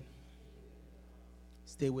fountain.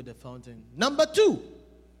 Stay with the fountain. Number 2,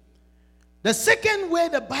 the second way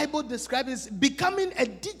the Bible describes is becoming a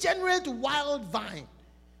degenerate wild vine.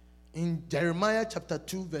 In Jeremiah chapter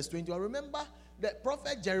 2, verse 20, I remember the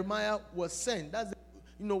prophet Jeremiah was sent.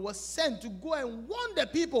 Was sent to go and warn the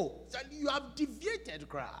people. So you have deviated,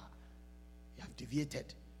 cry. You have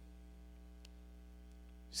deviated.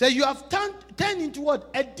 So you have turned into what?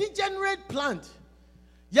 A degenerate plant.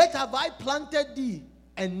 Yet have I planted thee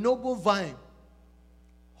a noble vine,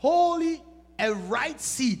 holy, a right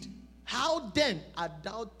seed. How then art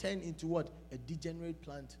thou turned into what? A degenerate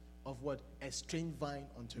plant of what? A strange vine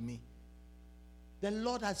unto me. The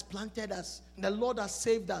Lord has planted us. The Lord has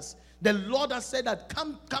saved us. The Lord has said that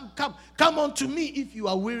come unto me if you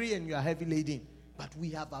are weary and you are heavy laden. But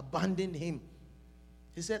we have abandoned him.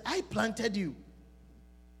 He said, I planted you.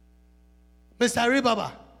 Mr.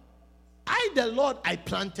 Ribaba, I, the Lord, I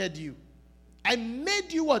planted you. I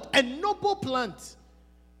made you what? A noble plant.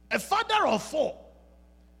 A father of 4.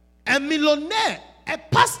 A millionaire. A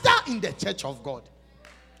pastor in the church of God.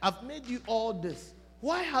 I've made you all this.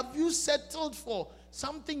 Why have you settled for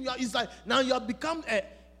something? It's like now you have become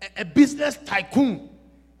a business tycoon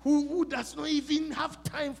who does not even have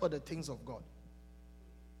time for the things of God.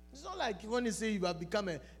 It's not like when you say you have become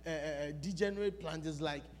a degenerate plant, it's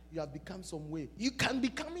like you have become some way. You can be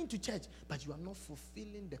coming to church, but you are not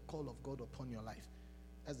fulfilling the call of God upon your life.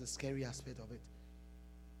 That's the scary aspect of it.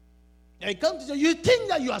 You come to church, you think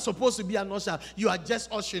that you are supposed to be an usher. You are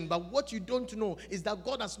just ushering. But what you don't know is that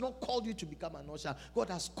God has not called you to become an usher. God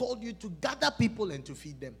has called you to gather people and to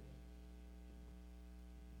feed them.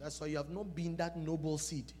 That's why you have not been that noble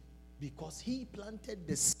seed. Because he planted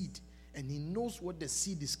the seed. And he knows what the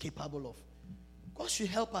seed is capable of. God should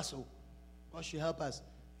help us. Oh. God should help us.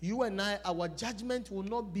 You and I, our judgment will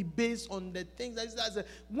not be based on the things.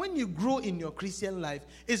 When you grow in your Christian life,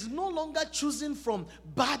 it's no longer choosing from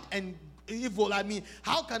bad and evil. I mean,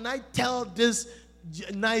 how can I tell this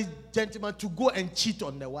nice gentleman to go and cheat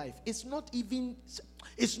on the wife? It's not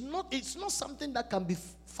something that can be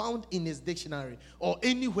found in his dictionary or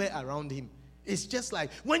anywhere around him. It's just like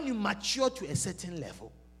when you mature to a certain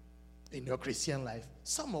level in your Christian life,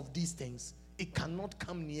 some of these things, it cannot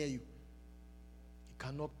come near you. It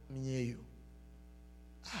cannot come near you.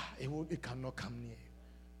 It cannot come near you.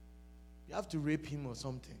 You have to rape him or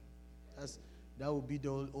something. That would be the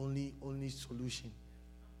only solution.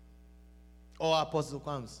 Or Apostle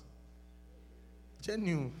comes.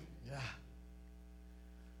 Genuine. Yeah.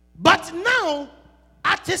 But now,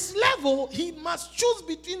 at his level, he must choose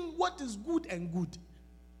between what is good and good.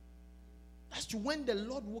 That's to when the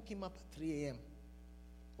Lord woke him up at 3 a.m.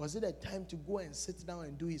 Was it a time to go and sit down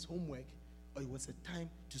and do his homework? Or it was a time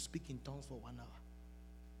to speak in tongues for 1 hour?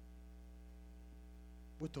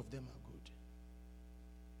 Both of them are good.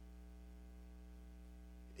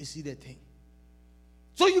 You see the thing?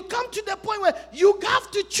 So you come to the point where you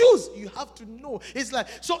have to choose. You have to know. It's like,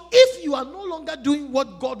 so if you are no longer doing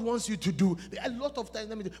what God wants you to do, a lot of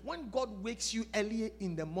times, when God wakes you early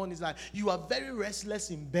in the morning, it's like you are very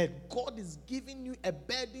restless in bed. God is giving you a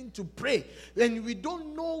burden to pray. And we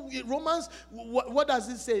don't know, Romans, what does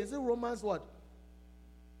it say? Is it Romans what?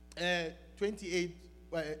 28,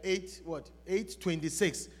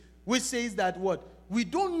 8:26, which says that what? We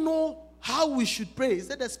don't know how we should pray. He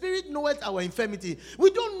said the Spirit knoweth our infirmity.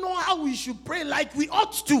 We don't know how we should pray like we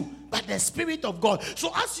ought to, but the Spirit of God.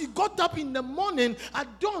 So as you got up in the morning,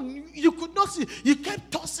 at dawn, you could not see. You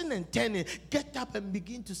kept tossing and turning. Get up and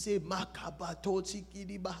begin to say, what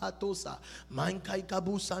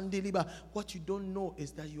you don't know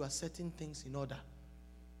is that you are setting things in order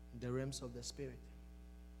in the realms of the Spirit.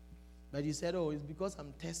 But you said, oh, it's because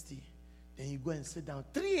I'm thirsty. Then you go and sit down.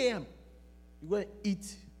 3 a.m. You go and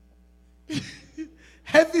eat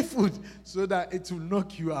heavy food so that it will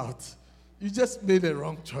knock you out. You just made a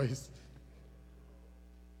wrong choice.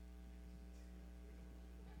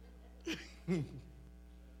 Hey,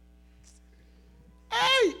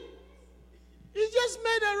 you just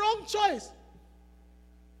made a wrong choice.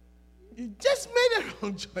 You just made a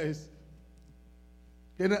wrong choice.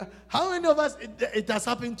 You know, how many of us it has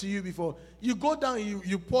happened to you before? You go down,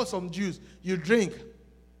 you pour some juice, you drink,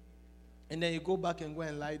 and then you go back and go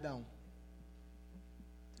and lie down.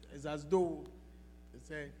 It's as though,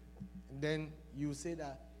 and then you say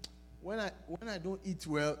that when I don't eat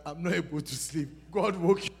well, I'm not able to sleep. God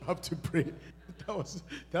woke you up to pray. That was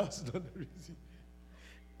not the reason.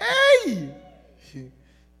 Hey!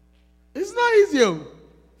 It's not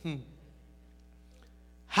easy.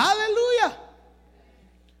 Hallelujah.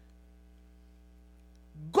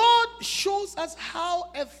 God shows us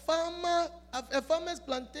how a farmer's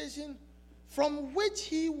plantation, from which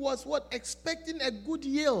he was expecting a good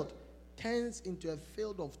yield, turns into a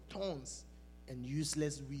field of thorns and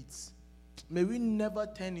useless weeds. May we never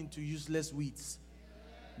turn into useless weeds.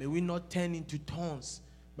 May we not turn into thorns.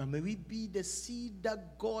 But may we be the seed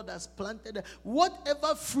that God has planted.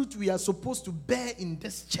 Whatever fruit we are supposed to bear in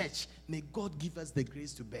this church, may God give us the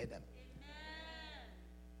grace to bear them.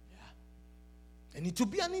 Yeah. And it will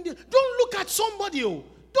be an Indian. Don't look at somebody.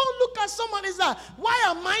 Don't look at someone and say, why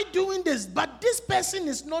am I doing this? But this person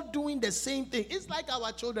is not doing the same thing. It's like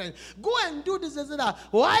our children. Go and do this and that.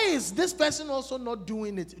 Why is this person also not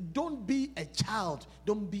doing it? Don't be a child.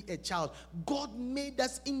 Don't be a child. God made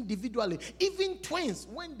us individually. Even twins,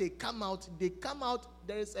 when they come out,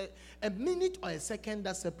 there is a minute or a second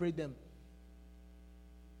that separate them.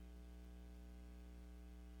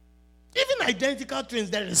 Even identical twins,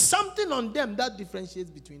 there is something on them that differentiates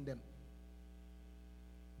between them.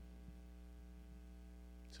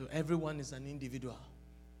 So everyone is an individual.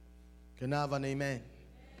 Can I have an amen?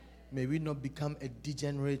 May we not become a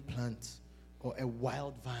degenerate plant or a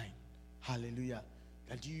wild vine. Hallelujah.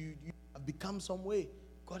 That you have become some way.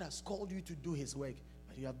 God has called you to do his work.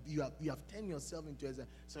 But you have turned yourself into a...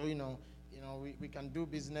 So, we can do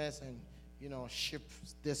business and, ship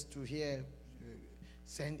this to here,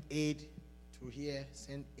 send aid to here,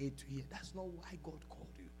 send aid to here. That's not why God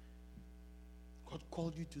called you. God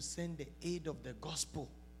called you to send the aid of the gospel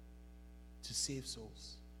to save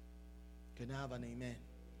souls. Can I have an amen?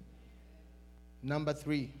 Number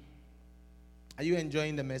 3. Are you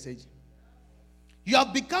enjoying the message? You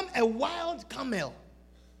have become a wild camel.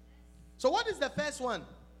 So what is the first one?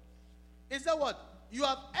 Is that what? You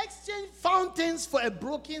have exchanged fountains for a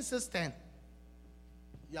broken cistern.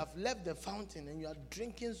 You have left the fountain and you are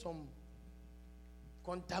drinking some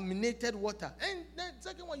contaminated water. And the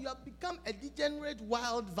second one, you have become a degenerate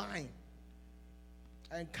wild vine.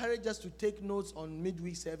 I encourage us to take notes on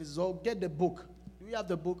midweek services or get the book. Do we have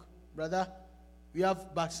the book, brother? We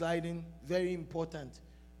have backsliding, very important.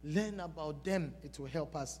 Learn about them. It will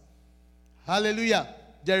help us. Hallelujah.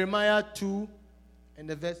 Jeremiah 2 and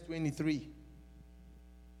the verse 23.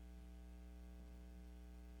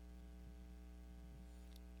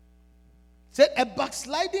 Said a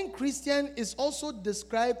backsliding Christian is also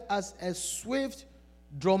described as a swift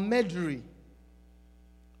dromedary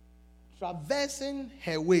traversing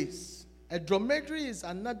her ways. A dromedary is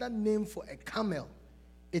another name for a camel.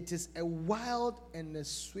 It is a wild and a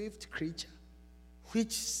swift creature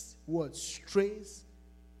which strays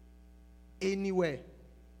anywhere.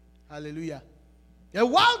 Hallelujah. A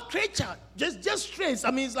wild creature just strays.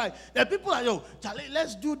 I mean, it's like the people are, Charlie,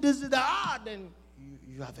 let's do this, that. Then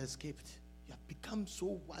you have escaped. You have become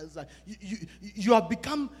so wild. It's like you have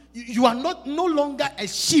become. You are no longer a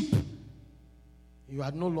sheep. You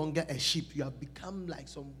are no longer a sheep. You have become like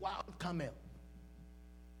some wild camel.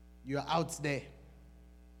 You are out there.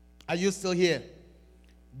 Are you still here?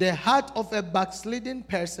 The heart of a backslidden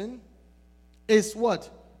person is what?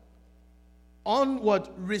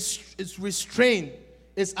 Is restrained.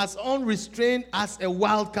 It's as unrestrained as a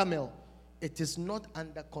wild camel. It is not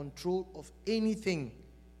under control of anything.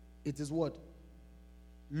 It is what?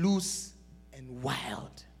 Loose and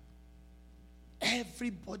wild.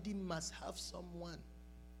 Everybody must have someone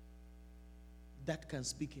that can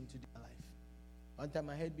speak into their life. One time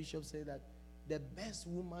I heard Bishop say that the best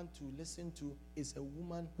woman to listen to is a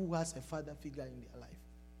woman who has a father figure in their life.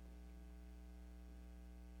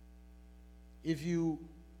 If you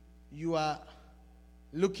are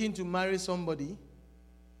looking to marry somebody,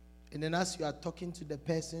 and then as you are talking to the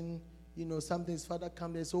person, something's father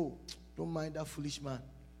comes and says, oh, don't mind that foolish man.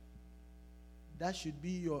 That should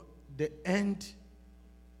be the end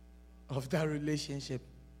of that relationship.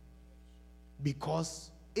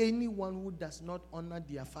 Because anyone who does not honor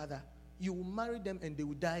their father, you will marry them and they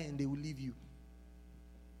will die and they will leave you.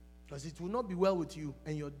 Because it will not be well with you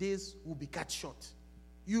and your days will be cut short.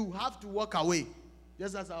 You have to walk away.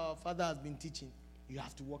 Just as our father has been teaching, you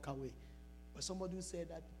have to walk away. But somebody who said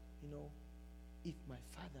that, if my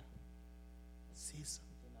father says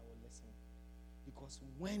something, I will listen. Because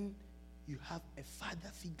when you have a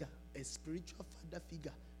father figure, a spiritual father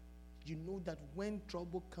figure, you know that when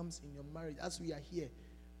trouble comes in your marriage, as we are here,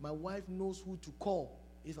 my wife knows who to call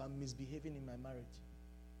if I'm misbehaving in my marriage.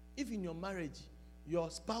 If in your marriage,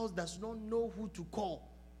 your spouse does not know who to call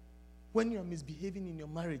when you are misbehaving in your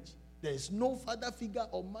marriage, there is no father figure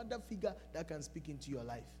or mother figure that can speak into your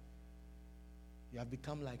life. You have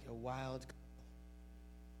become like a wild.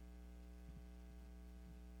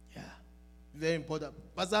 Yeah. Very important.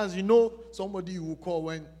 Pastor Hans, you know somebody you will call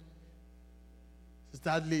when it's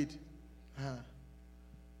that late.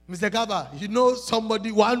 Mr. Kaba, you know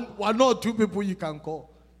somebody, one or two people you can call.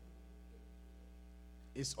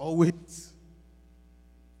 It's always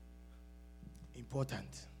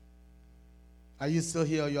important. Are you still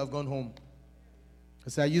here or you have gone home? I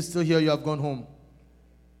say, are you still here or you have gone home?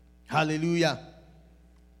 Hallelujah.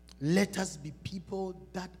 Let us be people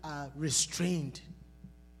that are restrained.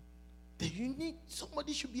 That you need,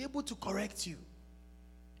 somebody should be able to correct you.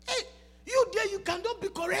 Hey, you there, you cannot be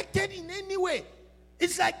corrected in any way.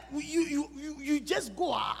 It's like you just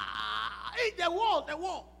go, hey, the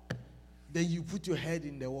wall. Then you put your head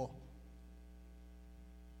in the wall.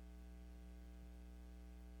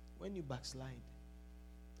 When you backslide,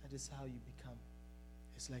 that is how you become.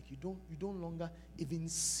 It's like you don't longer even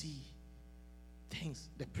see things.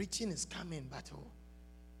 The preaching is coming, but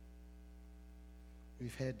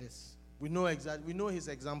we've heard this. We know his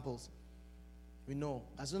examples. We know.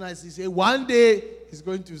 As soon as he say one day, he's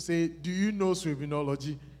going to say, do you know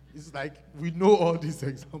swimminology? It's like we know all these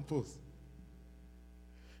examples.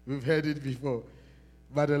 We've heard it before.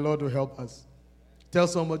 But the Lord will help us. Tell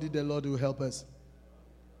somebody the Lord will help us.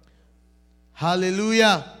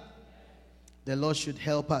 Hallelujah. The Lord should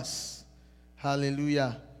help us.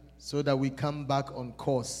 Hallelujah. So that we come back on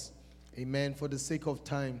course. Amen. For the sake of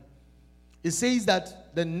time. It says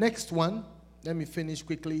that the next one, let me finish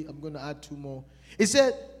quickly. I'm going to add two more. It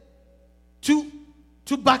said,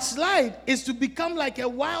 to backslide is to become like a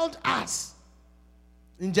wild ass.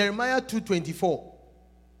 In Jeremiah 2:24.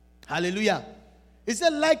 Hallelujah. It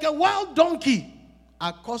said, like a wild donkey,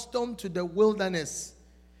 accustomed to the wilderness,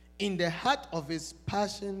 in the heart of his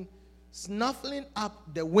passion, snuffling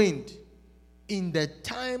up the wind, in the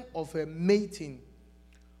time of her mating,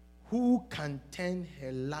 who can turn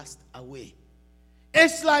her lust away?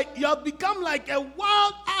 It's like you have become like a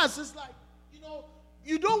wild ass. It's like,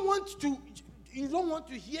 you don't want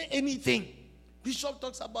to hear anything. Bishop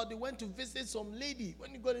talks about they went to visit some lady.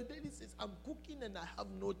 When you go to the lady says, I'm cooking and I have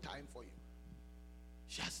no time for you.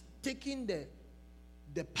 She has taken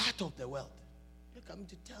the part of the world. You're coming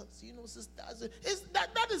to tell, sisters.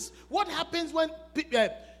 That is what happens when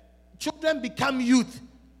children become youth.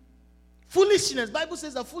 Foolishness. Bible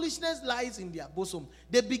says that foolishness lies in their bosom.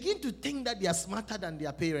 They begin to think that they are smarter than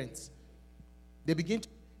their parents.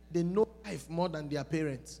 They know life more than their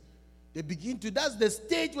parents. That's the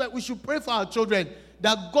stage where we should pray for our children.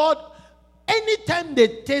 That God, anytime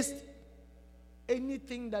they taste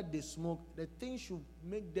anything that they smoke, the thing should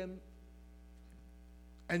make them,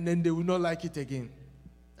 and then they will not like it again.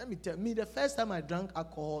 Let me tell you, the first time I drank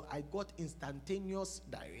alcohol, I got instantaneous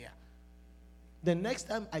diarrhea. The next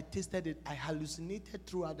time I tasted it, I hallucinated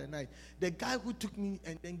throughout the night. The guy who took me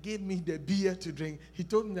and then gave me the beer to drink, he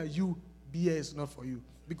told me that beer is not for you.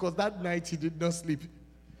 Because that night he did not sleep.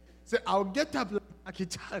 So I'll get up like a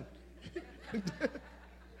child.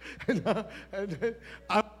 and then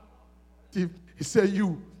he said,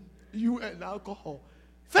 you and alcohol.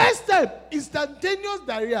 First time, instantaneous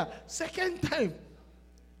diarrhea. Second time,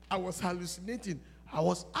 I was hallucinating. I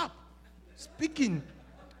was up, speaking.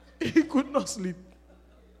 He could not sleep.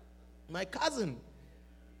 My cousin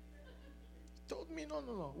told me,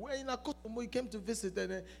 no. We're in Akotomo. He came to visit,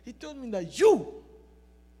 and he told me that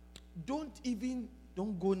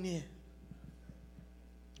don't go near.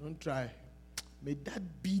 Don't try. May that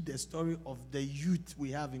be the story of the youth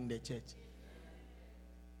we have in the church.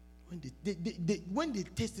 When they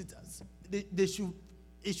taste it,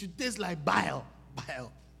 it should taste like bile. So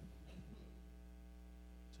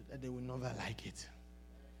that they will never like it.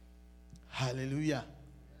 Hallelujah.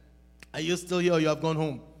 Are you still here or you have gone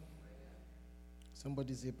home?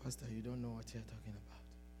 Somebody say, Pastor, you don't know what you're talking about.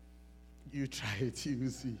 You try it, you will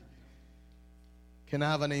see. Can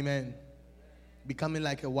I have an amen? Becoming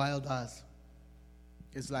like a wild ass.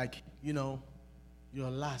 It's like, you're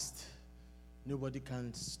last. Nobody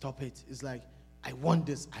can stop it. It's like, I want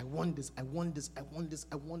this.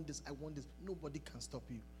 Nobody can stop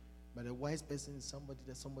you. But a wise person is somebody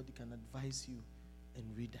that somebody can advise you and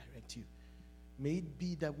redirect you. May it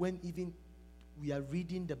be that when even we are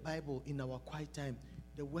reading the Bible in our quiet time,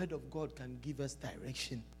 the word of God can give us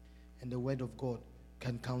direction, and the word of God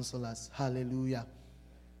can counsel us. Hallelujah.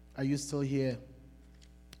 Are you still here?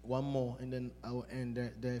 One more, and then I will end.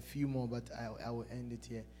 There are a few more, but I will end it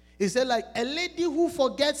here. He said, like a lady who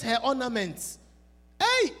forgets her ornaments.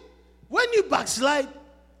 Hey, when you backslide,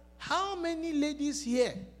 how many ladies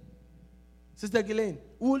here, Sister Ghislaine,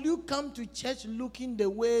 will you come to church looking the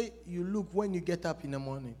way you look when you get up in the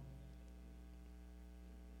morning?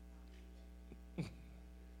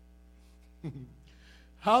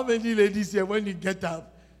 How many ladies here, when you get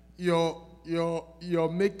up,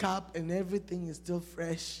 your makeup and everything is still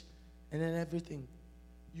fresh, and then everything.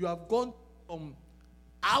 You have gone from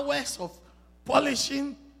hours of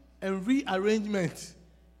polishing and rearrangement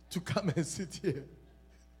to come and sit here.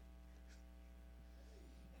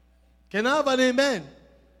 Can I have an amen?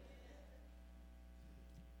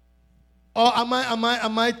 Or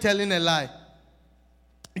am I telling a lie?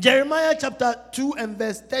 Jeremiah chapter 2 and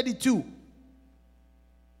verse 32.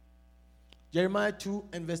 Jeremiah 2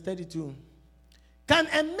 and verse 32. Can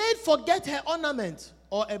a maid forget her ornament,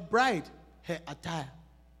 or a bride her attire?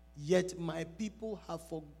 Yet my people have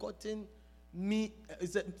forgotten me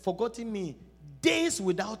days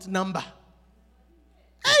without number.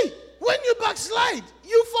 Hey, when you backslide,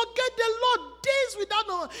 you forget the Lord days without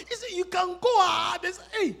number. He said you can go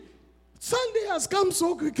hey, Sunday has come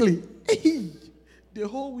so quickly. Hey, the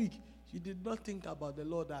whole week you did not think about the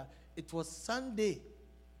Lord. It was Sunday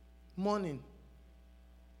morning.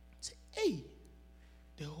 Say, hey,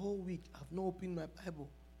 the whole week I've not opened my Bible.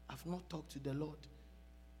 I've not talked to the Lord.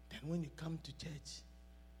 Then when you come to church,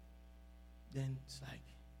 then it's like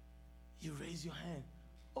you raise your hand.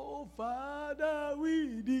 Oh, Father,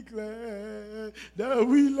 we declare that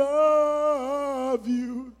we love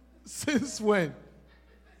you. Since when?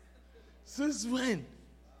 Since when?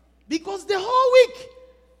 Because the whole week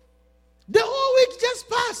just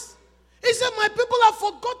passed. He said, my people have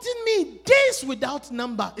forgotten me days without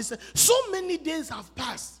number. He said, so many days have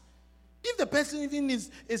passed. If the person even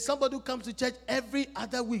is somebody who comes to church every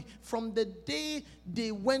other week, from the day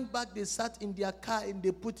they went back, they sat in their car and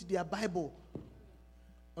they put their Bible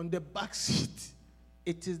on the back seat.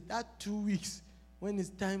 It is that 2 weeks when it's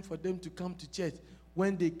time for them to come to church.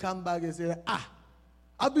 When they come back and say,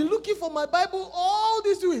 I've been looking for my Bible all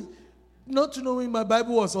these weeks, not knowing my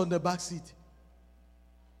Bible was on the back seat.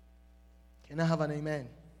 Can I have an amen?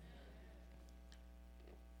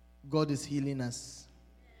 God is healing us.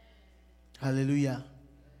 Hallelujah.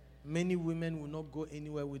 Many women will not go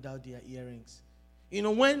anywhere without their earrings. You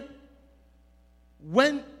know, when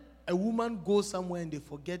a woman goes somewhere and they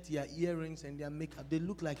forget their earrings and their makeup, they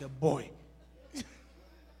look like a boy.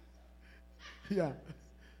 Yeah.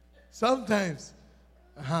 Sometimes.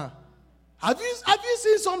 Have you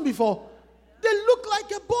seen some before? They look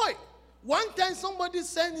like a boy. One time somebody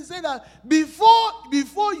said that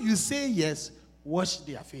before you say yes, wash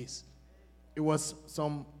their face. It was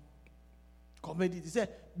some comedy. He said,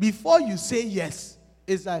 before you say yes,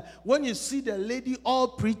 it's like when you see the lady all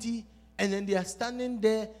pretty and then they are standing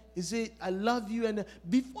there, you say, I love you. And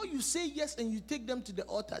before you say yes and you take them to the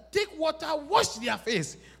altar, take water, wash their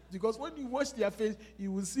face. Because when you wash their face,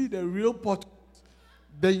 you will see the real pot.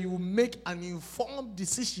 Then you will make an informed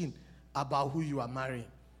decision about who you are marrying.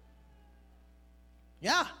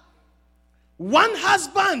 Yeah. One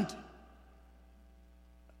husband,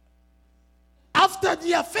 after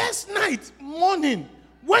their first night, morning,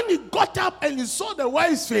 when he got up and he saw the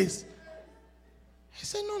wife's face, he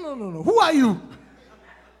said, no. Who are you?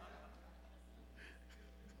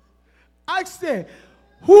 Asked her,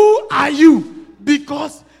 who are you?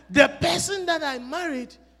 Because the person that I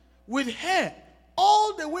married with hair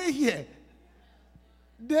all the way here,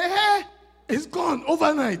 the hair is gone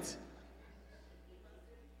overnight.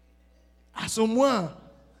 Asomwa.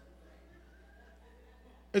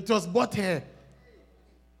 It was bought hair.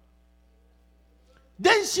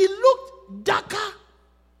 Then she looked darker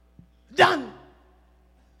than.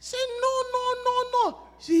 Say no.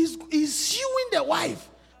 He's suing the wife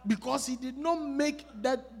because he did not make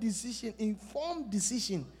that decision, informed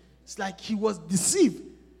decision. It's like he was deceived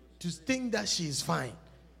to think that she is fine.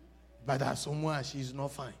 But Asomwa, she is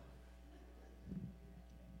not fine.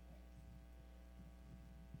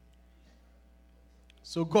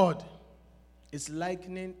 So God is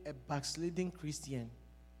likening a backsliding Christian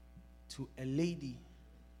to a lady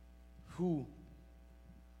who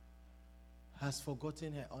has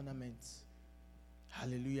forgotten her ornaments.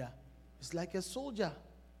 Hallelujah. It's like a soldier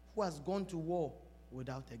who has gone to war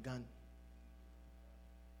without a gun.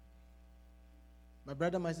 My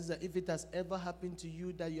brother, my sister, if it has ever happened to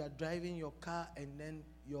you that you are driving your car and then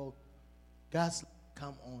your gas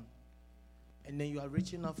come on, and then you are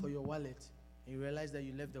reaching out for your wallet, and you realize that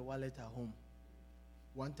you left the wallet at home.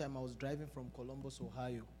 One time I was driving from Columbus,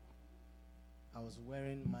 Ohio. I was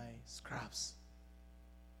wearing my scraps.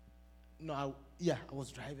 I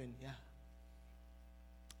was driving, yeah.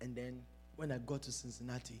 And then when I got to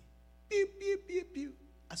Cincinnati, beep, beep, beep, beep.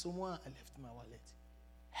 As someone, I left my wallet.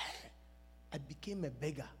 I became a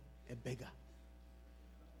beggar.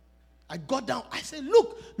 I got down. I said,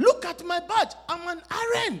 look at my badge. I'm an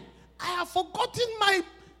RN. I have forgotten my...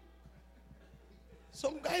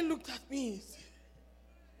 Some guy looked at me.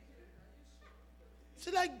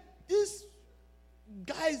 Said, like, this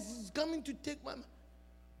guy is coming to take my.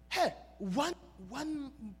 Hey, one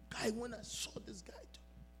guy, when I saw this guy,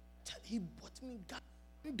 he bought me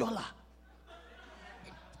 $1.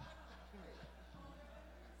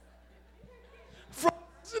 From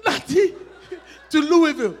Cincinnati to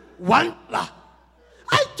Louisville, $1.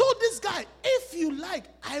 I told this guy, if you like,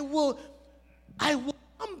 I will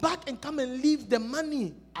come back and come and leave the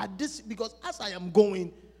money at this, because as I am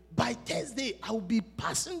going, by Thursday, I will be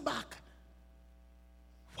passing back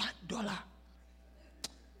 $1.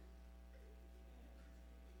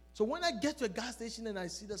 So when I get to a gas station and I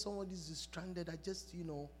see that somebody is stranded, I just,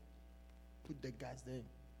 put the gas there,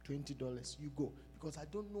 $20, you go. Because I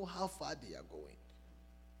don't know how far they are going.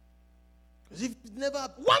 Because if it's never,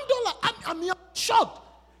 $1, I'm shocked.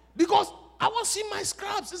 Because I was in my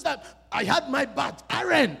scraps. It's that I had my bath, I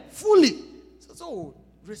ran fully. So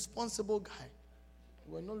responsible guy.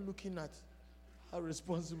 We're not looking at how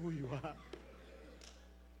responsible you are.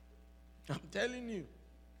 I'm telling you.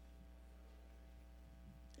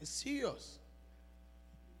 It's serious.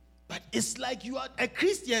 But it's like you are a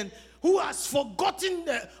Christian who has forgotten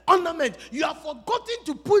the ornament. You have forgotten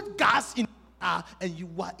to put gas in and you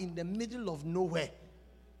are in the middle of nowhere.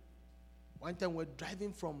 One time we're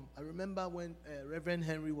driving from, I remember when Reverend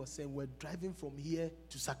Henry was saying, we're driving from here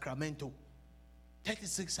to Sacramento.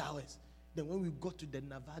 36 hours. Then when we got to the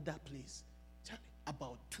Nevada place,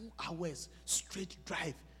 about 2 hours straight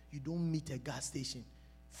drive, you don't meet a gas station.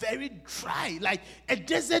 Very dry, like a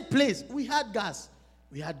desert place. We had gas.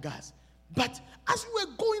 But as we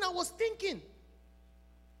were going, I was thinking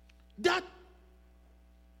that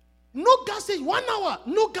no gas station, 1 hour,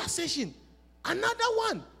 no gas station. Another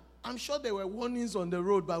one. I'm sure there were warnings on the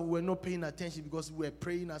road, but we were not paying attention because we were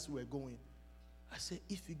praying as we were going. I said,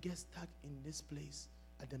 if you get stuck in this place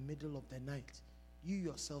at the middle of the night, you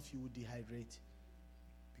yourself, you will dehydrate.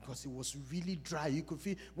 Because it was really dry. You could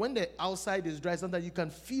feel, when the outside is dry, sometimes you can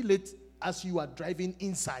feel it as you are driving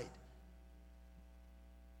inside.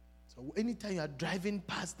 So anytime you are driving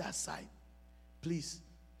past that side, please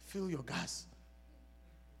fill your gas.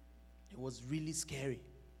 It was really scary.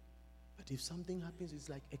 But if something happens, it's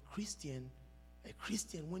like a Christian,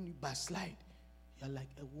 when you backslide, you're like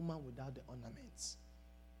a woman without the ornaments.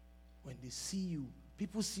 When they see you,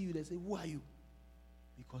 people see you, they say, who are you?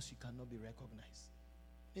 Because you cannot be recognized.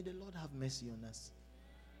 May the Lord have mercy on us.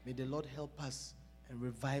 May the Lord help us and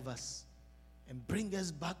revive us and bring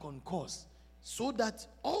us back on course, so that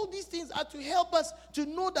all these things are to help us to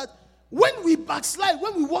know that when we backslide,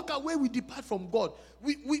 when we walk away, we depart from God.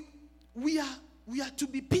 We are to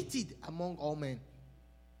be pitied among all men.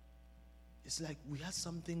 It's like we had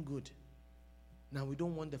something good. Now we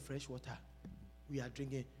don't want the fresh water. We are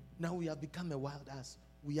drinking. Now we have become a wild ass.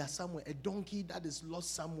 We are somewhere, a donkey that is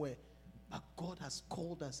lost somewhere. But God has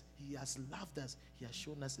called us. He has loved us. He has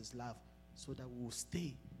shown us his love so that we will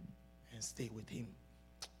stay and stay with him.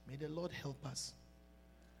 May the Lord help us.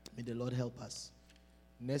 May the Lord help us.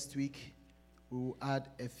 Next week, we will add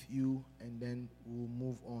a few and then we'll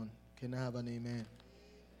move on. Can I have an amen?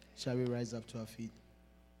 Shall we rise up to our feet?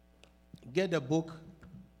 Get the book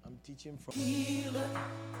I'm teaching from.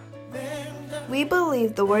 We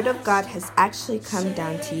believe the Word of God has actually come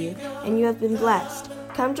down to you, and you have been blessed.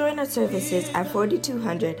 Come join our services at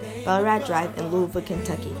 4200 Belrad Drive in Louisville,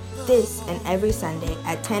 Kentucky. This and every Sunday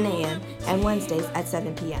at 10 a.m. and Wednesdays at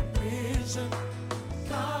 7 p.m.